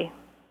healthy.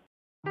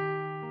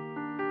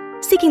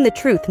 Seeking the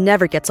truth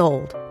never gets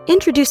old.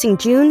 Introducing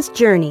June's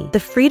Journey, the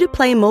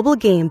free-to-play mobile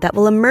game that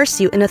will immerse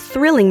you in a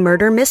thrilling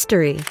murder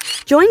mystery.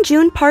 Join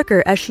June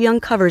Parker as she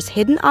uncovers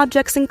hidden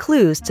objects and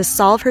clues to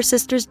solve her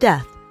sister's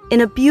death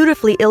in a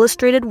beautifully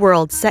illustrated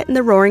world set in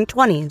the Roaring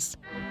 '20s.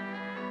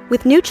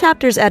 With new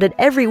chapters added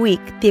every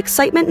week, the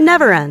excitement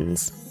never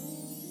ends.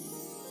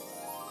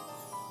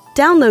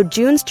 Download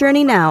June's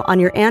Journey now on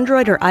your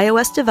Android or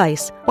iOS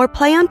device or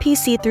play on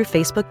PC through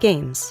Facebook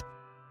Games.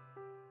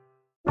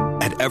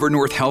 At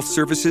Evernorth Health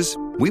Services,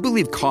 we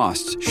believe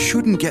costs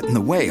shouldn't get in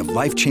the way of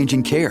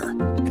life-changing care,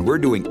 and we're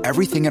doing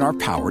everything in our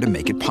power to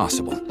make it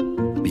possible.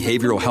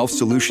 Behavioral health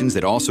solutions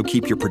that also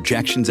keep your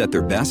projections at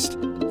their best?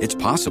 It's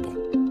possible.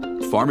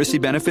 Pharmacy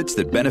benefits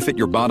that benefit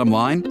your bottom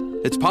line?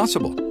 It's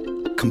possible.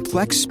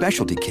 Complex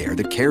specialty care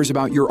that cares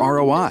about your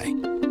ROI?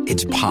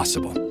 It's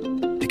possible.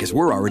 Because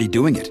we're already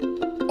doing it.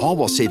 All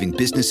while saving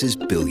businesses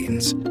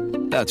billions.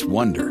 That's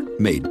Wonder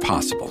made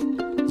possible.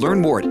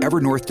 Learn more at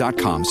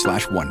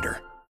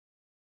evernorth.com/wonder.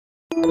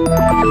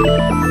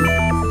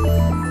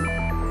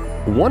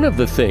 One of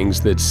the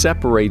things that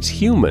separates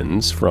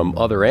humans from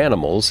other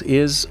animals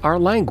is our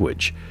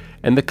language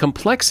and the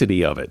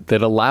complexity of it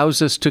that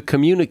allows us to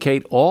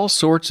communicate all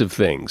sorts of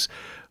things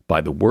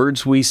by the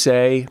words we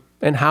say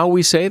and how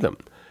we say them.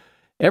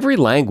 Every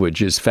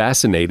language is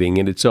fascinating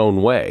in its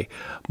own way.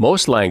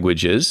 Most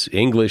languages,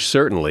 English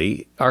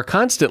certainly, are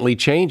constantly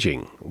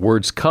changing.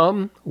 Words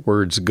come,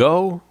 words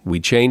go, we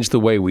change the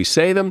way we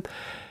say them.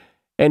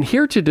 And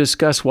here to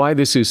discuss why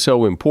this is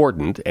so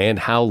important and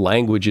how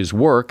languages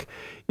work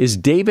is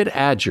David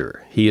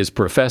Adger. He is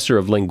professor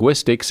of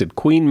linguistics at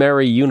Queen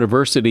Mary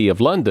University of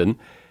London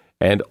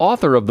and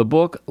author of the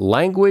book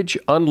Language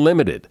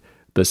Unlimited,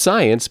 The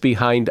Science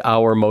Behind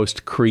Our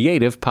Most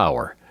Creative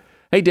Power.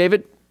 Hey,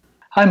 David.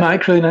 Hi,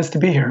 Mike. Really nice to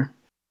be here.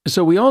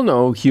 So we all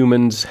know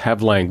humans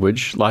have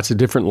language, lots of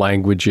different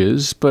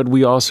languages, but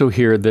we also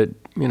hear that,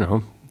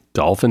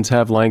 dolphins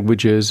have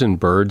languages and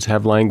birds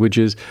have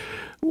languages.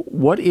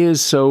 What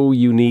is so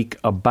unique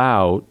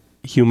about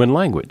human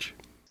language?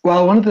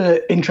 Well, one of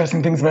the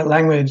interesting things about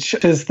language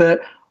is that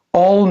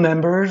all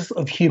members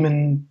of the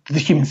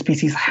human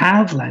species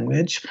have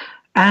language,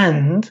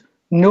 and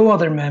no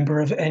other member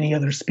of any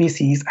other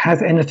species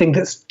has anything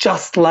that's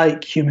just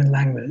like human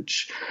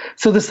language.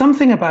 So there's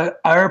something about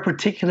our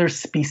particular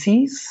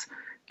species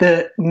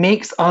that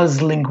makes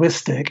us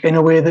linguistic in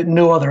a way that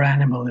no other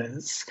animal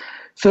is.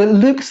 So it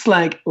looks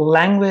like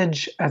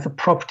language as a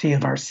property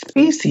of our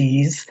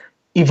species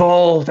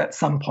evolved at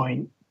some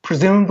point,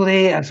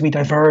 presumably as we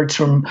diverged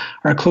from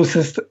our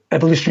closest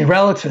evolutionary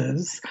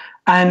relatives.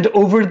 And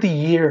over the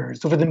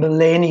years, over the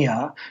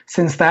millennia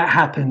since that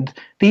happened,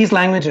 these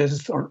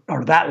languages, or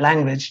that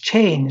language,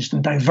 changed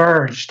and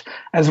diverged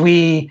as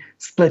we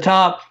split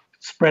up,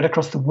 spread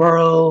across the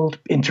world,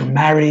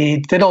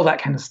 intermarried, did all that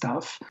kind of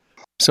stuff.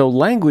 So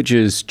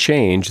languages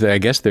change. I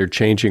guess they're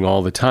changing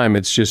all the time.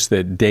 It's just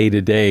that day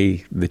to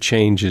day, the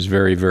change is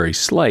very, very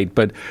slight.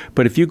 But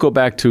if you go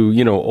back to,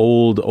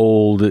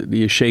 old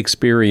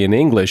Shakespearean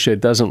English, it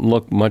doesn't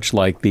look much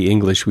like the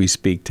English we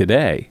speak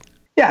today.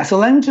 Yeah, so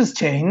languages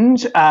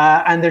change,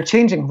 and they're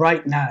changing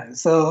right now.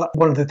 So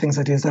one of the things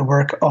I do is I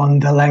work on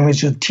the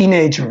language of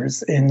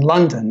teenagers in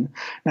London.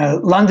 Now,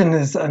 London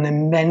is an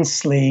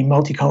immensely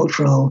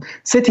multicultural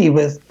city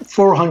with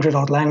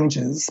 400-odd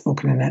languages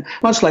spoken in it,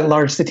 much like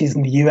large cities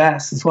in the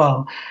US as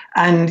well.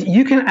 And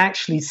you can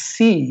actually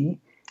see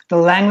the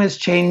language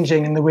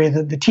changing in the way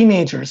that the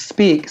teenagers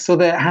speak, so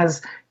that it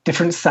has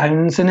different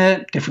sounds in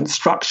it, different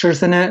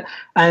structures in it.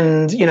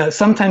 And,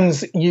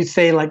 sometimes you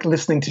say, like,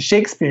 listening to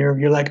Shakespeare,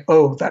 you're like,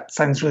 oh, that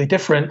sounds really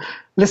different.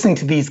 Listening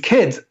to these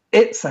kids,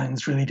 it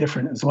sounds really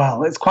different as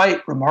well. It's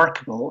quite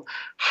remarkable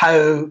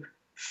how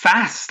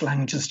fast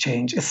languages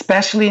change,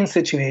 especially in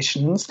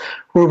situations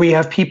where we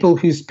have people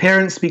whose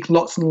parents speak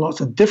lots and lots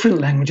of different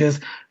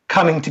languages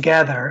coming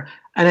together,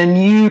 and a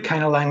new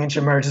kind of language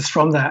emerges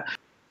from that.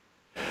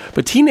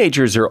 But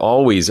teenagers are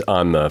always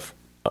on the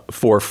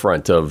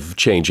forefront of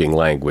changing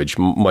language,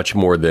 much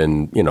more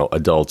than,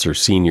 adults or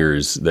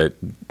seniors that,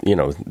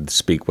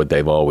 speak what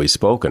they've always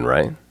spoken,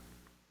 right?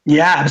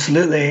 Yeah,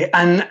 absolutely.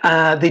 And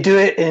they do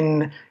it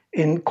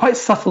in quite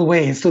subtle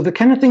ways. So the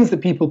kind of things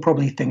that people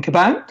probably think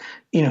about,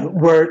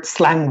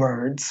 slang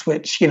words,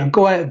 which,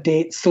 go out of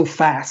date so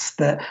fast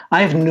that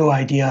I have no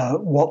idea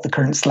what the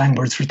current slang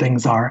words for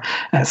things are.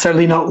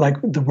 Certainly not like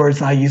the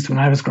words I used when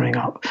I was growing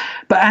up.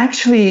 But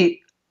actually,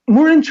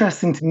 more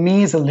interesting to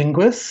me as a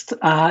linguist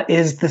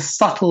is the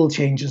subtle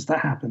changes that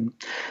happen.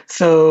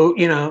 So,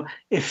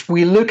 if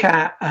we look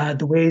at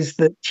the ways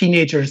that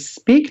teenagers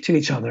speak to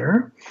each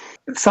other,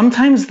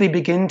 sometimes they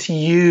begin to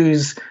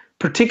use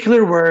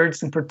particular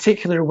words in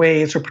particular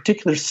ways or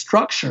particular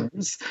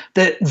structures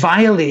that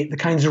violate the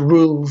kinds of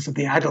rules of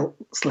the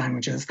adults'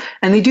 languages.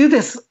 And they do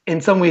this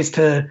in some ways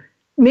to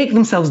make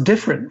themselves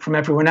different from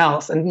everyone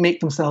else and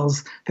make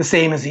themselves the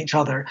same as each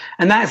other.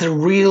 And that is a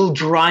real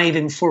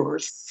driving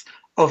force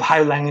of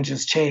how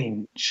languages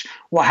change.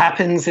 What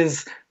happens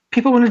is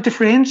people want to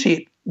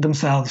differentiate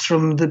themselves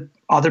from the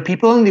other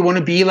people, and they want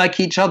to be like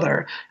each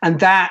other. And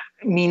that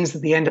means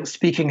that they end up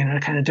speaking in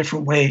a kind of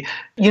different way.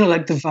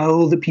 Like the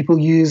vowel that people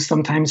use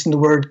sometimes in the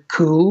word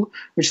cool,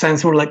 which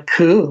sounds more like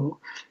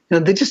cool.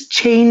 They just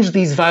change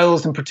these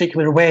vowels in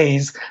particular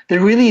ways. They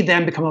really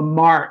then become a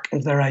mark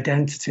of their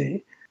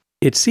identity.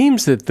 It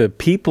seems that the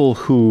people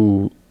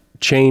who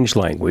change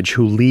language,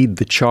 who lead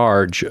the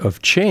charge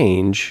of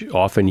change,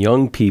 often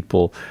young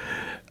people,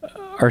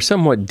 are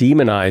somewhat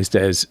demonized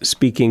as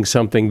speaking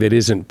something that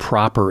isn't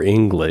proper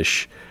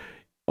English,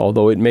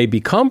 although it may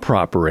become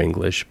proper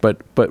English. But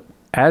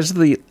as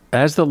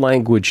the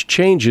language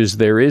changes,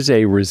 there is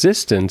a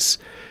resistance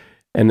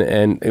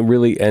and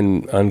really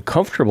an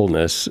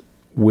uncomfortableness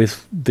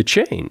with the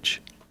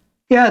change.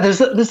 Yeah,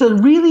 there's a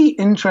really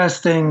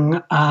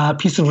interesting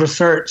piece of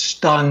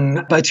research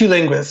done by two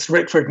linguists,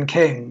 Rickford and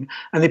King,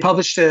 and they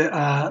published it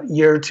a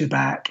year or two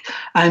back.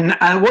 And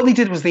what they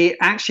did was they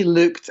actually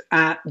looked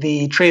at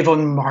the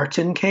Trayvon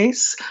Martin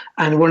case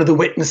and one of the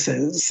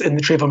witnesses in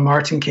the Trayvon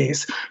Martin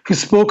case who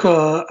spoke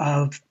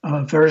a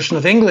version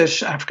of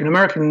English,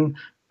 African-American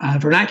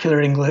vernacular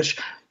English,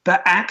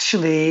 that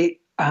actually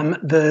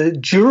the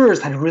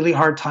jurors had a really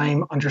hard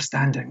time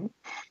understanding.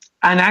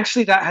 And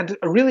actually, that had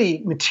a really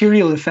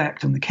material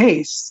effect on the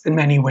case in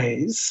many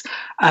ways.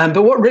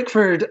 But what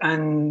Rickford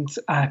and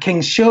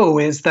King show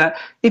is that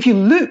if you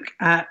look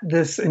at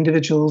this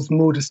individual's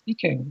mode of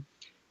speaking,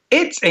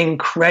 it's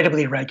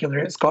incredibly regular.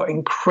 It's got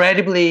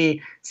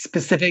incredibly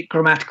specific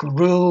grammatical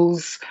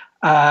rules,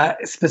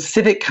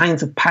 specific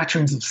kinds of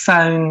patterns of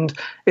sound.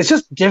 It's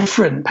just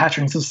different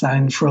patterns of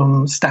sound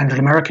from standard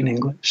American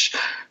English.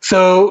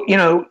 So,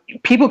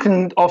 people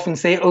can often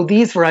say, oh,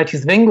 these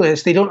varieties of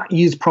English, they don't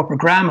use proper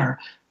grammar.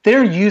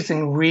 They're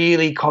using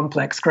really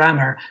complex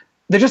grammar.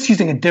 They're just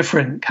using a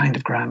different kind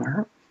of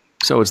grammar.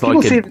 So it's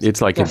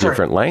like a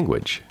different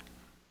language.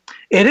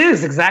 It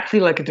is exactly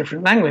like a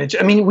different language.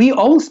 I mean, we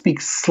all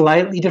speak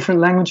slightly different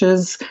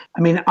languages.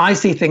 I mean, I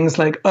say things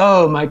like,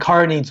 oh, my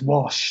car needs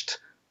washed.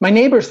 My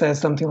neighbor says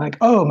something like,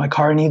 oh, my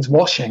car needs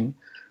washing.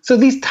 So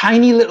these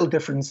tiny little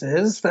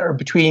differences that are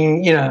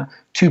between,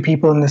 two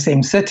people in the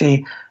same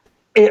city,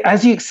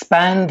 as you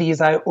expand these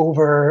out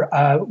over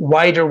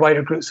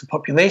wider groups of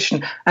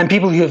population and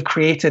people who have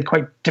created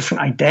quite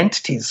different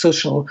identities,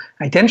 social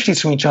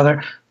identities from each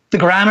other, the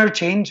grammar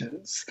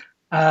changes.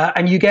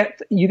 And you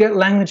get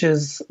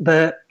languages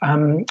that,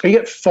 or you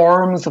get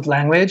forms of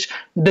language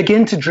that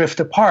begin to drift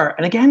apart.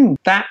 And again,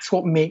 that's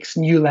what makes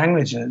new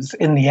languages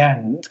in the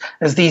end,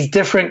 as these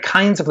different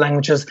kinds of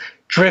languages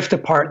drift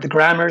apart. The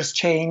grammars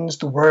change,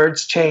 the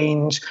words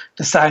change,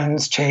 the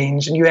sounds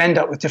change, and you end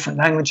up with different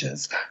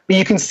languages. But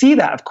you can see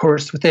that, of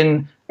course,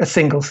 within a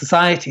single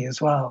society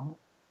as well.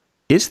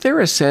 Is there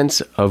a sense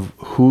of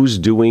who's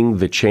doing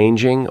the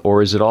changing,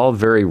 or is it all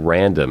very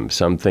random?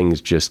 Some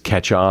things just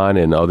catch on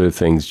and other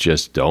things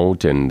just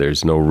don't, and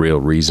there's no real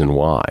reason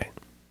why?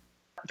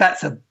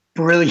 That's a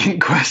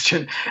brilliant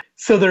question.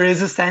 So there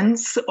is a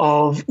sense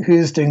of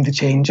who's doing the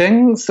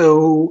changing.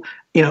 So,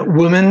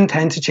 women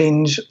tend to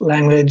change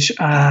language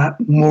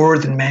more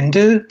than men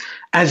do.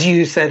 As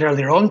you said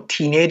earlier on,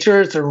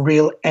 teenagers are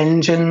real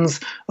engines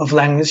of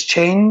language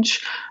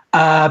change.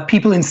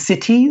 People in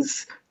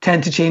cities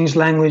tend to change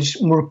language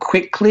more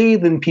quickly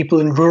than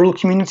people in rural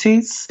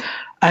communities.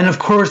 And of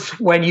course,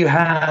 when you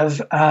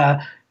have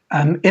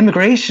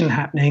immigration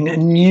happening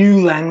and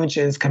new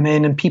languages come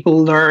in and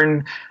people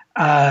learn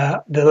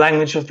the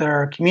language of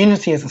their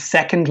community as a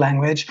second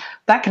language,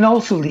 that can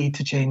also lead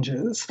to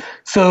changes.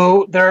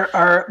 So there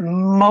are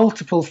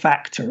multiple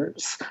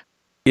factors.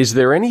 Is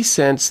there any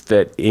sense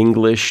that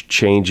English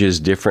changes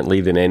differently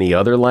than any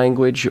other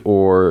language,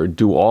 or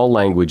do all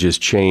languages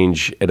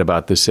change at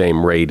about the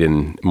same rate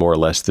in more or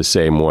less the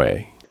same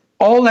way?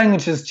 All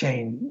languages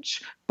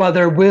change, but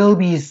there will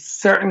be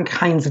certain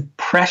kinds of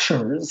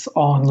pressures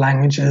on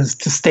languages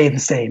to stay the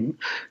same.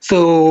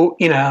 So,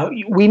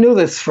 we know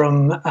this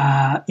from,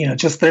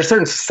 just there are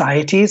certain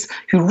societies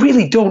who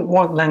really don't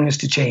want language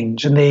to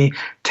change. And they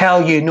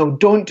tell you, no,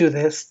 don't do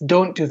this,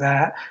 don't do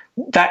that.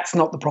 That's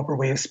not the proper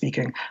way of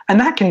speaking. And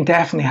that can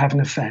definitely have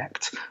an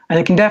effect. And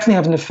it can definitely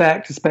have an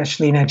effect,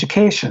 especially in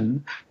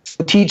education.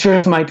 So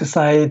teachers might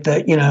decide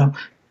that,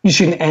 you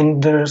shouldn't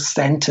end their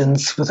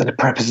sentence with a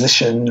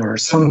preposition or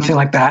something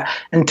like that,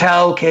 and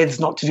tell kids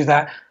not to do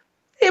that.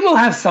 It will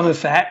have some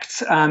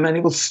effect, and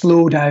it will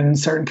slow down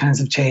certain kinds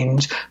of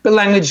change. But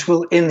language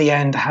will, in the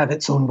end, have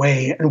its own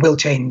way and will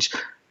change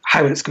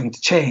how it's going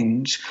to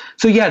change.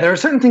 So yeah, there are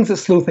certain things that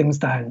slow things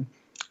down.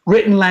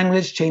 Written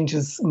language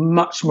changes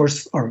much more,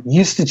 or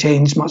used to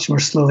change much more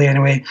slowly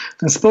anyway,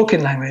 than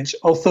spoken language.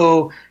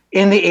 Although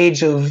in the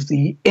age of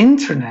the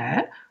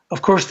internet,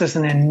 of course, there's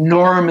an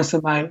enormous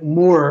amount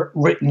more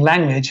written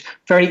language,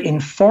 very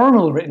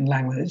informal written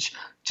language,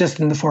 just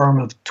in the form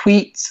of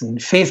tweets and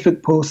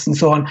Facebook posts and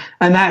so on.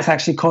 And that's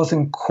actually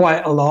causing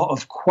quite a lot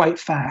of quite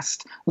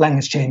fast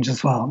language change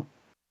as well.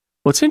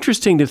 Well, it's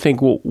interesting to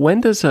think,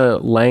 when does a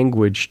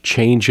language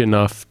change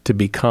enough to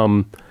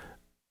become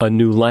a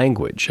new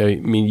language? I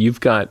mean,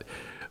 you've got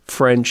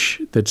French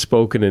that's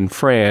spoken in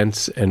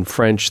France and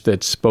French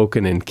that's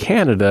spoken in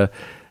Canada.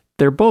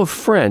 They're both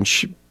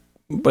French,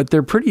 but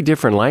they're pretty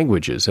different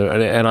languages.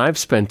 And I've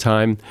spent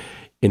time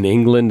in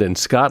England and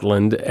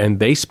Scotland, and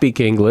they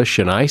speak English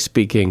and I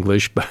speak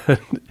English, but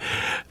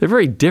they're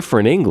very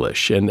different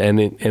English. And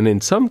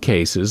in some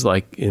cases,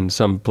 like in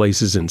some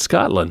places in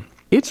Scotland,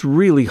 it's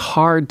really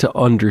hard to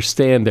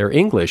understand their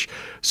English.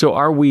 So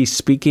are we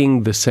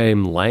speaking the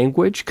same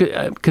language?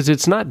 Because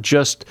it's not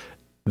just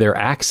their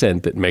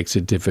accent that makes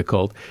it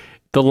difficult.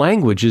 The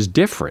language is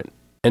different.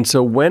 And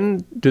so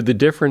when do the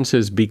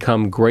differences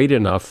become great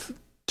enough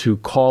to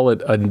call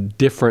it a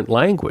different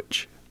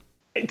language?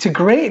 To a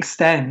great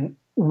extent,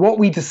 what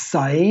we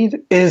decide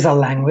is a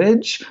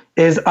language,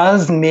 is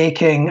us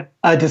making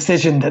a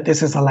decision that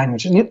this is a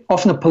language, and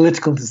often a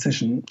political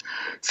decision.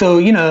 So,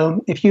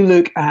 if you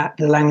look at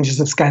the languages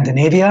of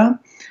Scandinavia,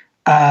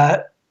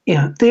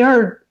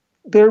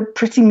 they're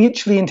pretty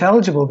mutually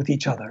intelligible with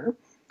each other.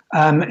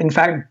 In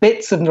fact,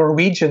 bits of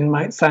Norwegian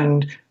might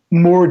sound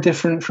more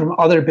different from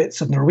other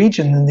bits of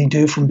Norwegian than they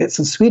do from bits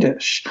of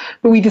Swedish.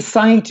 But we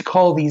decide to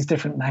call these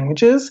different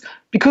languages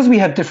because we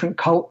have different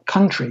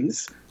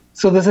countries.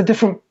 So there's a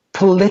different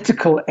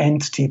political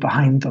entity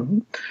behind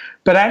them.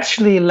 But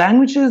actually,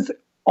 languages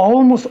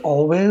almost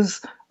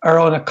always are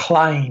on a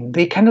climb.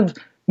 They kind of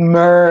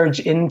merge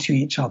into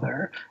each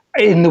other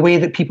in the way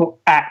that people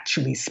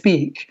actually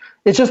speak.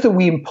 It's just that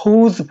we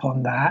impose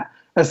upon that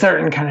a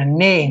certain kind of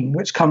name,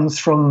 which comes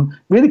from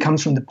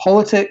the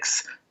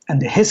politics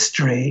and the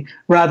history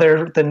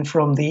rather than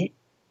from the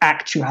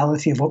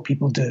actuality of what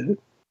people do.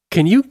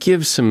 Can you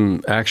give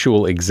some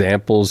actual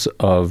examples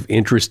of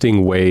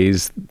interesting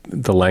ways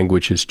the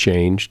language has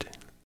changed?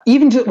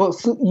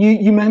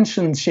 You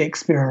mentioned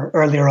Shakespeare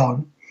earlier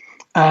on.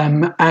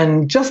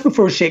 And just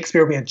before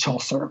Shakespeare, we had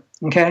Chaucer,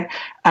 okay?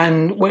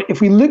 And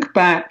if we look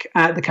back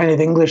at the kind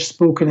of English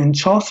spoken in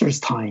Chaucer's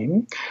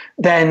time,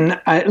 then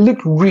it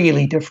looked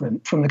really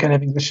different from the kind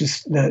of English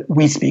that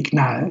we speak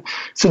now.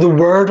 So the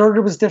word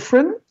order was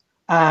different.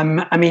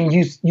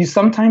 You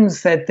sometimes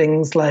said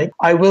things like,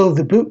 I will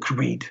the book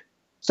read.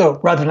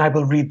 So rather than I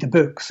will read the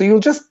book. So you'll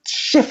just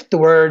shift the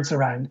words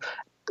around.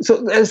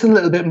 So it's a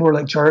little bit more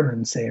like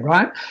German, say,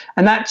 right?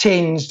 And that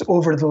changed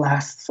over the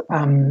last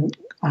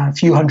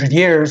few hundred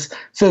years.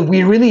 So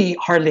we really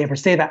hardly ever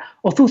say that.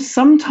 Although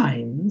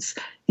sometimes,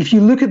 if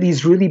you look at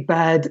these really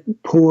bad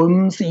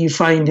poems that you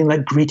find in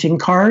like greeting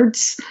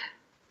cards,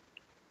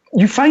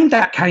 you find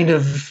that kind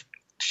of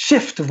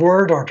shift of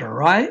word order,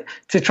 right?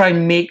 To try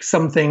and make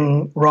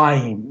something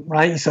rhyme,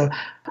 right? So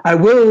I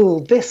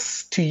will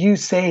this to you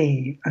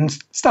say, and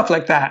stuff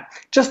like that,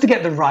 just to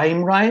get the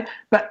rhyme right.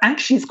 But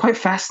actually, it's quite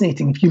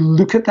fascinating. If you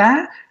look at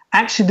that,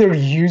 actually they're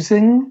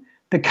using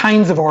the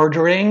kinds of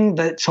ordering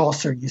that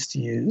Chaucer used to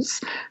use.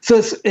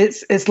 So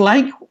it's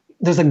like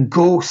there's a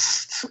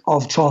ghost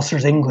of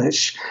Chaucer's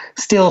English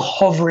still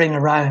hovering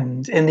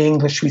around in the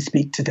English we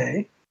speak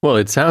today. Well,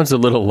 it sounds a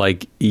little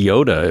like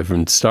Yoda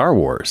from Star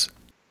Wars.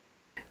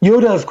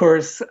 Yoda, of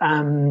course,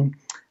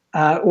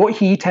 what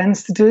he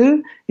tends to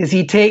do is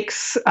he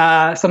takes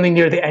something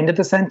near the end of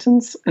the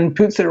sentence and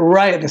puts it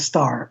right at the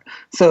start.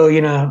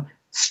 So,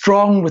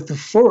 strong with the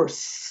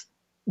force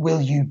will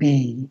you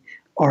be,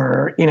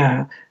 or,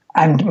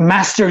 and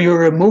master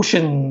your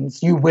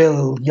emotions, you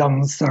will,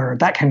 young sir,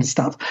 that kind of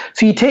stuff.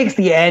 So he takes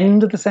the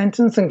end of the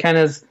sentence and kind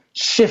of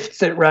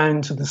shifts it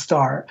round to the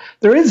start.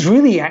 There is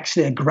really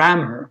actually a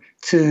grammar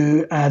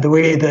to the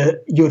way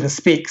that Yoda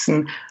speaks.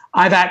 And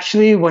I've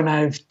actually, when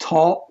I've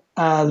taught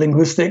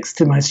linguistics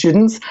to my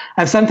students,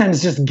 I've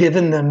sometimes just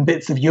given them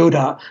bits of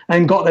Yoda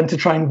and got them to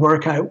try and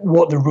work out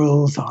what the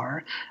rules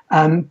are.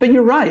 But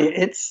you're right.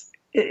 It's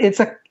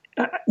a,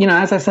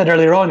 as I said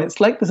earlier on,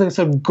 it's like there's a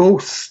sort of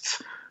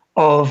ghost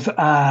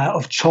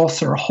of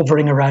Chaucer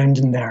hovering around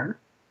in there.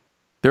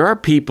 There are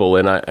people,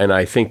 and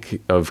I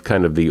think of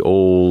kind of the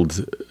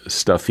old,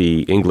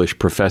 stuffy English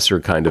professor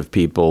kind of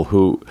people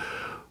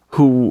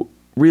who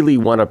really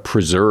want to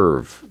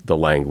preserve the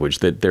language,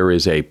 that there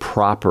is a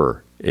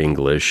proper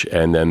English,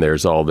 and then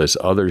there's all this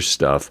other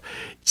stuff.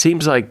 It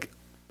seems like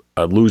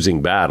a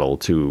losing battle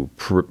to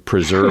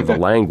preserve a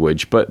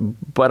language, but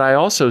I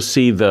also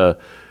see the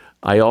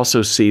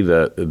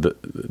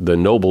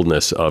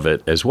nobleness of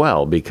it as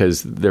well,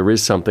 because there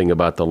is something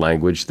about the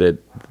language that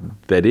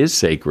is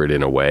sacred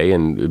in a way,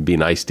 and it'd be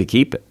nice to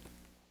keep it.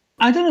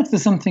 I don't know if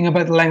there's something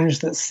about the language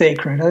that's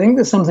sacred. I think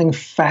there's something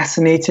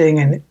fascinating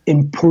and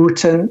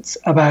important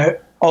about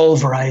all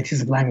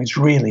varieties of language,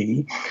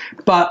 really.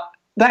 But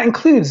that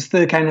includes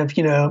the kind of,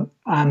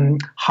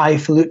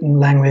 highfalutin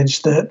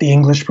language that the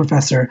English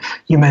professor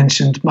you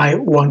mentioned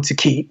might want to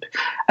keep.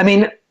 I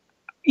mean,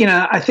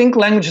 I think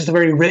language is a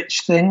very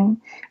rich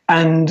thing.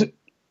 And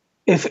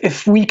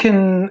if we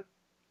can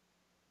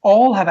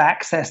all have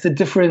access to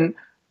different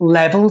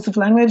levels of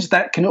language,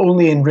 that can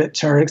only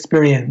enrich our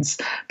experience.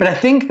 But I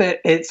think that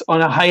it's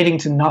on a hiding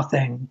to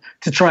nothing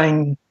to try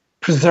and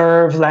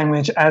preserve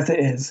language as it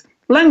is.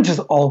 Languages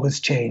always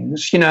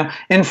change.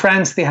 In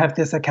France, they have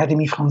this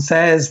Académie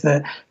Française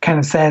that kind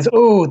of says,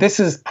 oh, this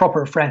is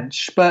proper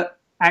French. But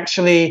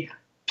actually,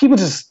 people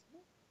just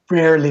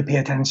rarely pay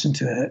attention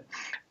to it.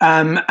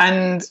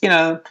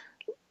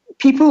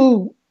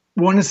 People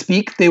want to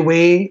speak the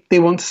way they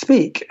want to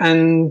speak.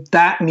 And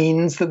that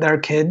means that their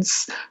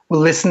kids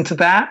will listen to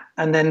that,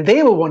 and then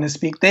they will want to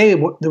speak the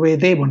way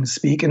they want to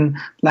speak. And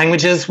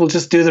languages will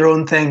just do their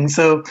own thing.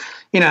 So,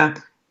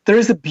 there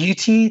is a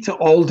beauty to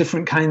all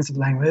different kinds of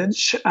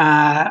language.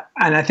 And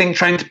I think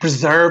trying to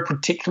preserve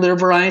particular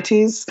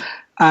varieties,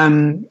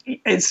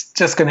 it's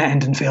just going to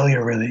end in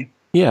failure, really.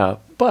 Yeah,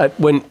 but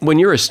when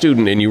you're a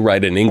student and you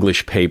write an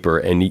English paper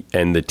and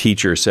the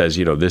teacher says,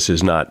 this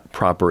is not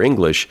proper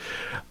English,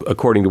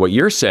 according to what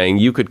you're saying,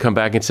 you could come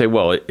back and say,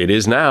 well, it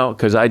is now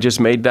because I just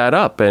made that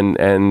up, and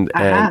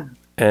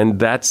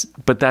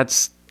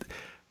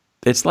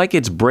it's like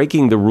it's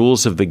breaking the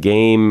rules of the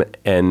game.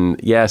 And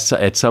yes,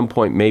 at some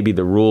point maybe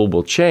the rule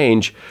will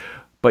change,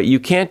 but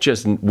you can't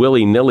just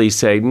willy-nilly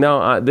say,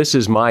 no, this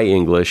is my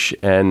English,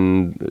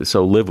 and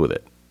so live with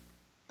it.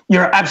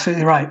 You're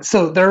absolutely right.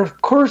 So there are,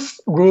 of course,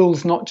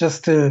 rules not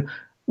just to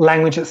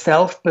language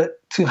itself,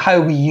 but to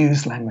how we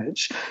use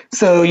language.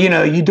 So, you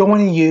don't want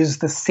to use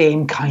the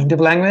same kind of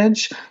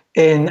language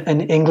in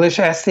an English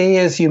essay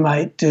as you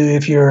might do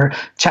if you're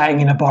chatting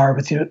in a bar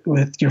with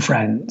your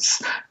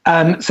friends.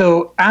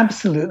 So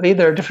absolutely,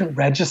 there are different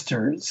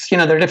registers. There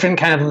are different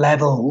kind of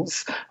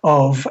levels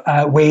of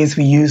ways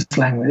we use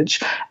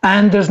language,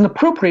 and there's an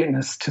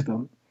appropriateness to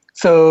them.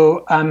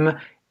 So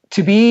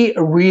to be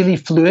a really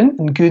fluent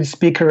and good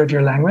speaker of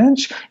your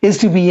language is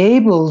to be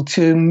able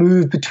to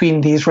move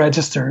between these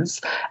registers.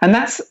 And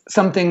that's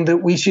something that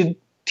we should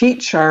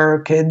teach our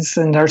kids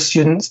and our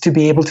students to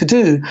be able to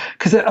do,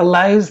 because it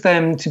allows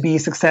them to be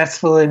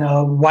successful in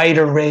a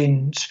wider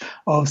range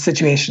of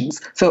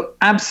situations. So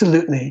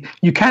absolutely,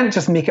 you can't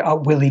just make it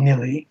up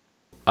willy-nilly.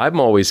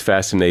 I'm always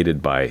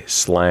fascinated by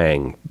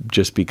slang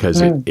just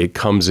because it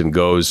comes and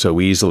goes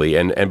so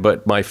easily.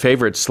 But my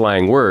favorite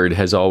slang word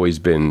has always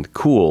been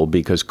cool,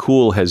 because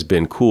cool has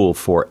been cool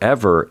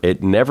forever.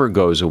 It never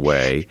goes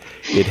away.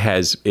 It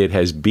has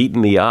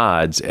beaten the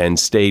odds and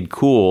stayed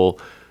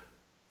cool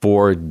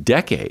for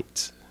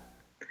decades.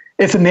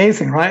 It's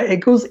amazing, right?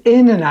 It goes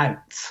in and out.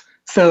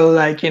 So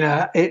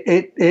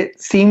it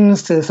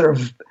seems to sort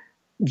of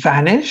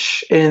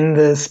vanish in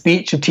the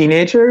speech of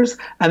teenagers,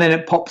 and then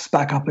it pops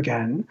back up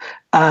again.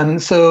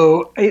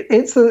 So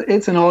it's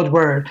an odd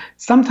word.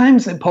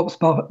 Sometimes it pops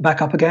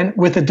back up again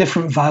with a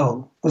different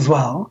vowel as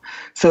well.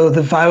 So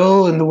the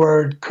vowel in the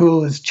word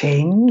cool has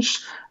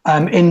changed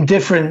in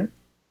different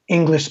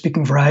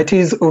English-speaking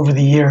varieties over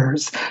the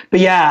years. But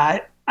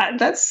yeah,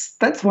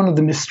 that's one of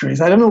the mysteries.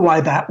 I don't know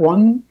why that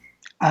one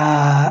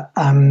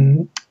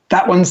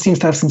seems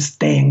to have some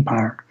staying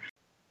power.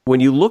 When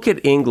you look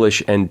at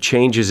English and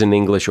changes in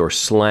English or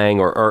slang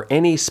or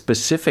any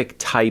specific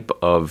type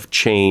of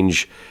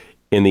change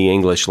in the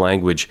English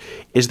language,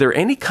 is there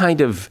any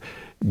kind of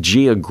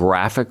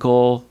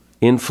geographical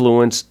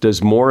influence?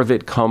 Does more of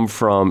it come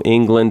from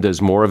England?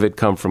 Does more of it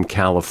come from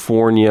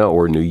California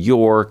or New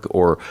York?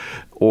 Or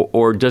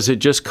does it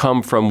just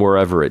come from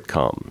wherever it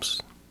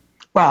comes?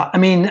 Well, I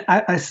mean,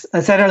 I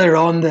said earlier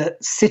on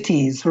that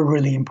cities were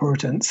really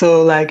important.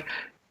 So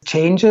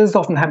changes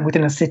often happen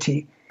within a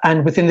city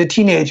and within the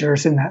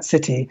teenagers in that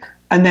city,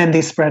 and then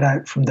they spread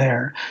out from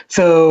there.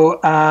 So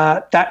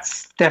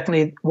that's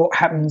definitely what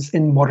happens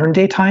in modern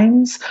day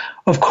times.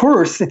 Of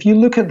course, if you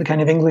look at the kind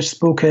of English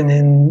spoken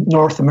in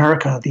North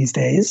America these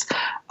days,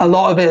 a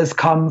lot of it has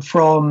come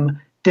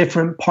from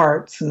different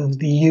parts of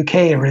the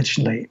UK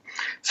originally.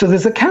 So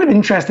there's a kind of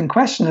interesting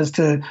question as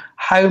to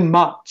how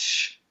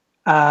much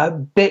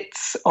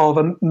bits of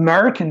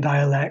American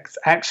dialects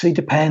actually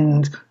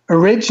depend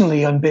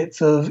originally on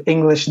bits of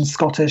English and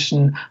Scottish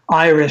and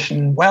Irish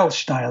and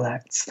Welsh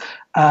dialects.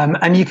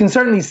 And you can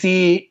certainly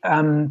see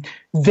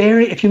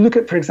if you look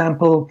at, for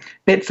example,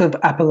 bits of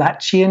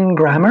Appalachian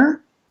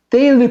grammar,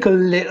 they look a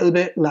little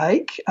bit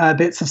like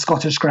bits of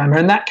Scottish grammar,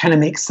 and that kind of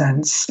makes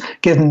sense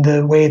given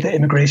the way that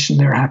immigration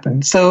there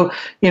happened. So,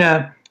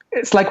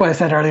 it's like what I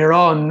said earlier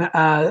on,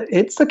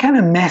 it's a kind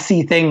of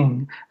messy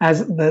thing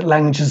as the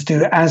languages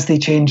do as they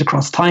change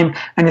across time,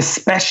 and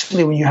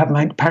especially when you have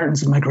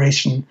patterns of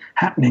migration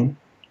happening.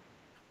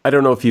 I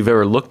don't know if you've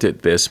ever looked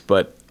at this,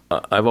 but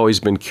I've always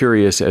been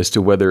curious as to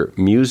whether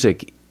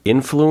music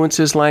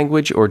influences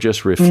language or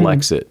just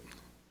reflects it.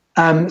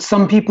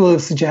 Some people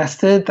have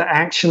suggested that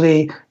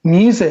actually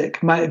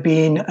music might have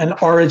been an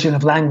origin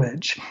of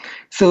language.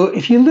 So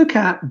if you look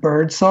at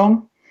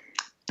birdsong,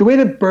 the way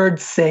that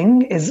birds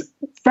sing is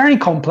very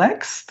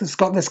complex. It's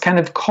got this kind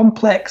of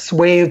complex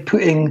way of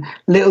putting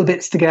little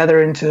bits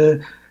together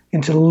into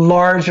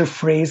larger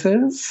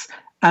phrases.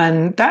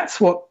 And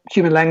that's what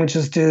human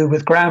languages do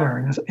with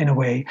grammar in a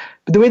way.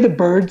 But the way the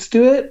birds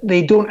do it,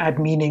 they don't add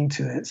meaning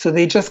to it. So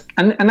they just,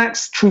 and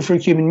that's true for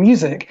human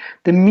music.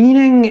 The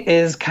meaning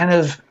is kind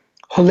of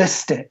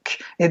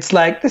holistic. It's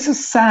like, this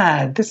is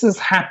sad, this is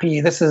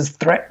happy, this is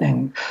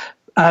threatening.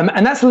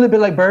 And that's a little bit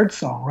like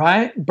birdsong,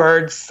 right?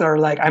 Birds are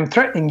like, I'm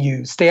threatening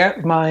you, stay out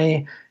of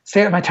my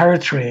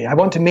territory, I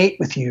want to mate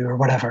with you or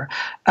whatever.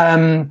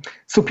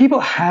 So people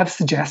have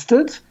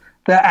suggested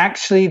that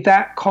actually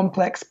that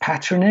complex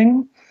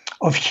patterning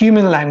of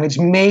human language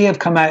may have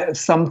come out of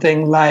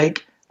something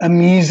like a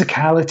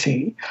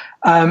musicality.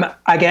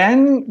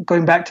 Again,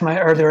 going back to my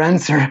earlier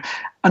answer,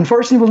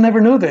 unfortunately, we'll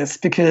never know this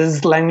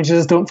because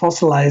languages don't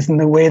fossilize in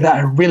the way that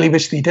I really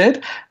wish they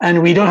did.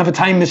 And we don't have a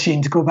time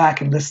machine to go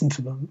back and listen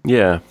to them.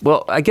 Yeah.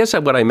 Well, I guess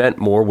what I meant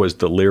more was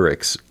the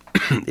lyrics.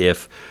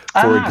 If,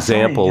 for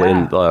example,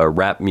 in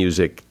rap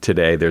music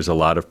today, there's a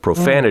lot of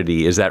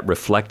profanity, is that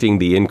reflecting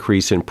the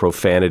increase in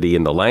profanity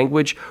in the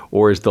language,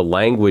 or is the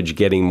language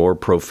getting more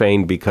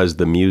profane because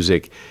the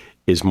music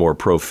is more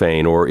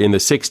profane? Or in the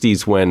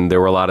 60s, when there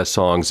were a lot of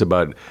songs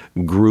about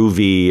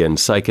groovy and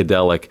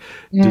psychedelic,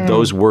 did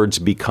those words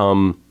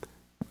become,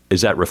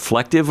 is that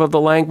reflective of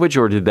the language,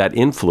 or did that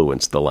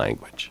influence the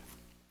language?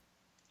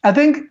 I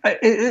think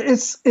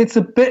it's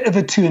a bit of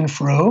a to and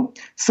fro.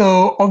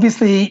 So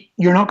obviously,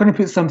 you're not going to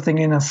put something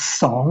in a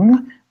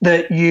song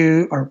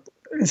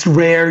it's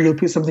rare you'll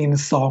put something in a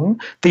song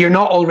that you're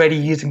not already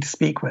using to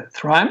speak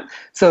with, right?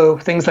 So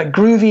things like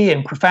groovy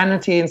and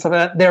profanity and stuff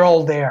like that, they're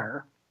all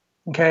there.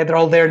 Okay, they're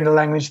all there in the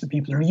language that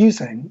people are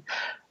using.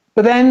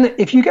 But then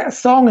if you get a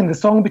song and the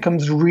song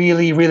becomes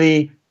really,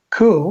 really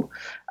cool,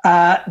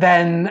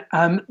 then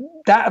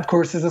that, of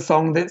course, is a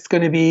song that's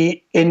going to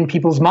be in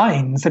people's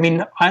minds. I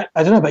mean, I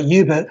don't know about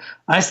you, but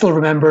I still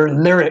remember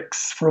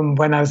lyrics from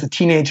when I was a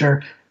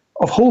teenager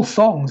of whole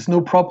songs, no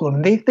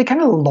problem. They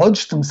kind of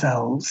lodge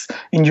themselves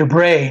in your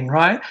brain,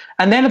 right?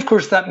 And then, of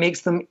course, that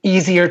makes them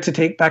easier to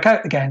take back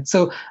out again.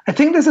 So I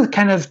think there's a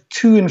kind of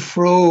to and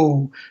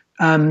fro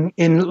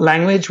in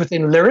language,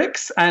 within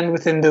lyrics, and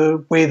within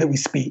the way that we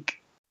speak.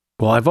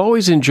 Well, I've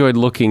always enjoyed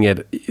looking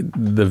at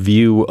the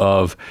view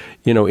of,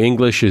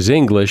 English is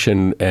English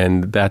and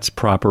that's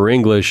proper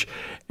English,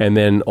 and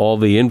then all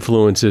the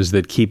influences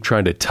that keep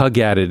trying to tug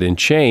at it and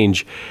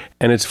change.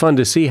 And it's fun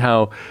to see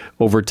how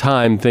over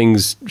time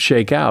things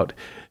shake out.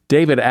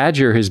 David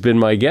Adger has been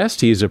my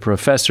guest. He's a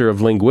professor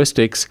of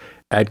linguistics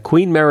at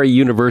Queen Mary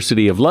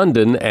University of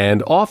London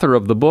and author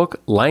of the book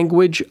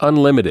Language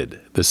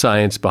Unlimited, The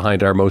Science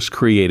Behind Our Most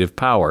Creative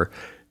Power.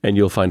 And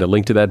you'll find a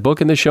link to that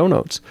book in the show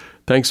notes.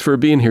 Thanks for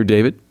being here,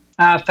 David.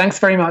 Thanks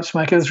very much,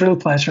 Mike. It was a real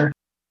pleasure.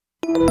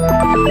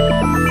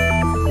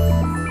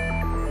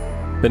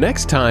 The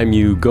next time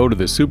you go to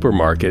the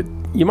supermarket,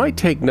 you might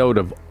take note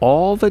of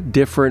all the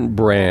different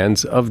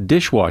brands of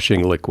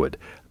dishwashing liquid.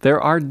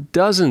 There are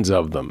dozens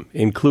of them,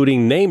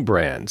 including name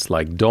brands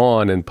like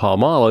Dawn and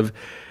Palmolive,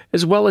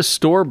 as well as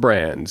store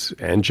brands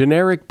and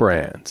generic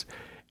brands.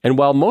 And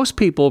while most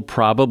people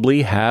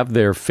probably have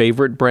their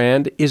favorite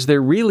brand, is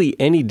there really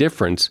any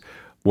difference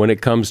when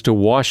it comes to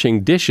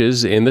washing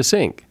dishes in the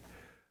sink?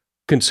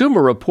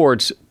 Consumer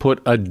Reports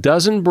put a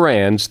dozen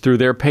brands through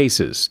their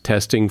paces,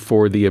 testing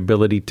for the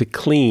ability to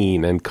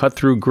clean and cut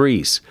through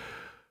grease.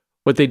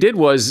 What they did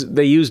was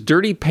they used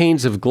dirty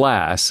panes of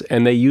glass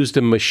and they used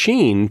a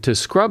machine to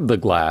scrub the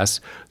glass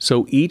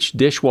so each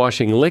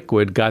dishwashing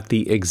liquid got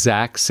the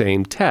exact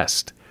same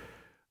test.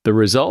 The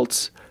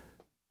results?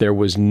 There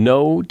was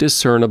no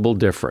discernible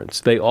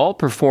difference. They all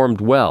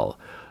performed well.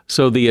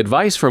 So the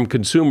advice from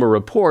Consumer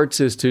Reports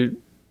is to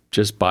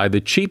just buy the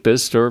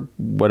cheapest or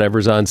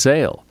whatever's on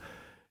sale.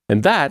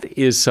 And that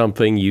is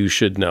something you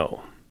should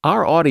know.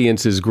 Our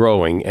audience is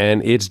growing,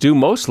 and it's due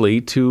mostly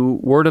to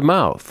word of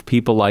mouth.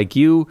 People like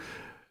you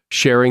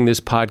sharing this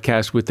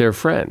podcast with their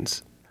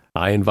friends.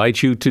 I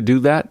invite you to do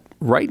that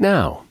right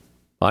now.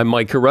 I'm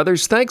Mike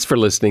Carruthers. Thanks for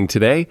listening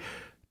today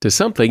to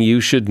Something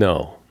You Should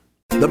Know.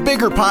 The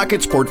Bigger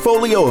Pockets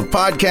portfolio of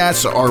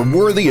podcasts are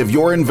worthy of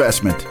your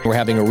investment. We're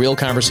having a real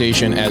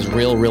conversation as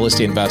real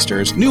estate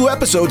investors. New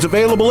episodes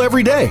available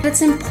every day.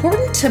 It's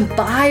important to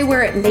buy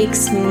where it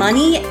makes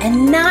money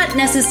and not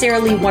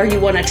necessarily where you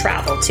want to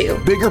travel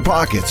to. Bigger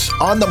Pockets,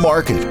 On the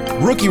Market,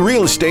 Rookie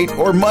Real Estate,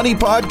 or Money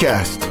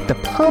Podcast. The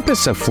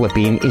purpose of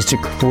flipping is to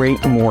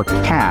create more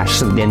cash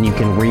so then you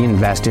can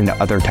reinvest into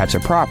other types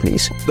of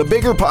properties. The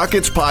Bigger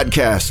Pockets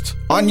Podcast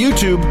on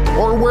YouTube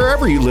or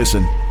wherever you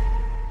listen.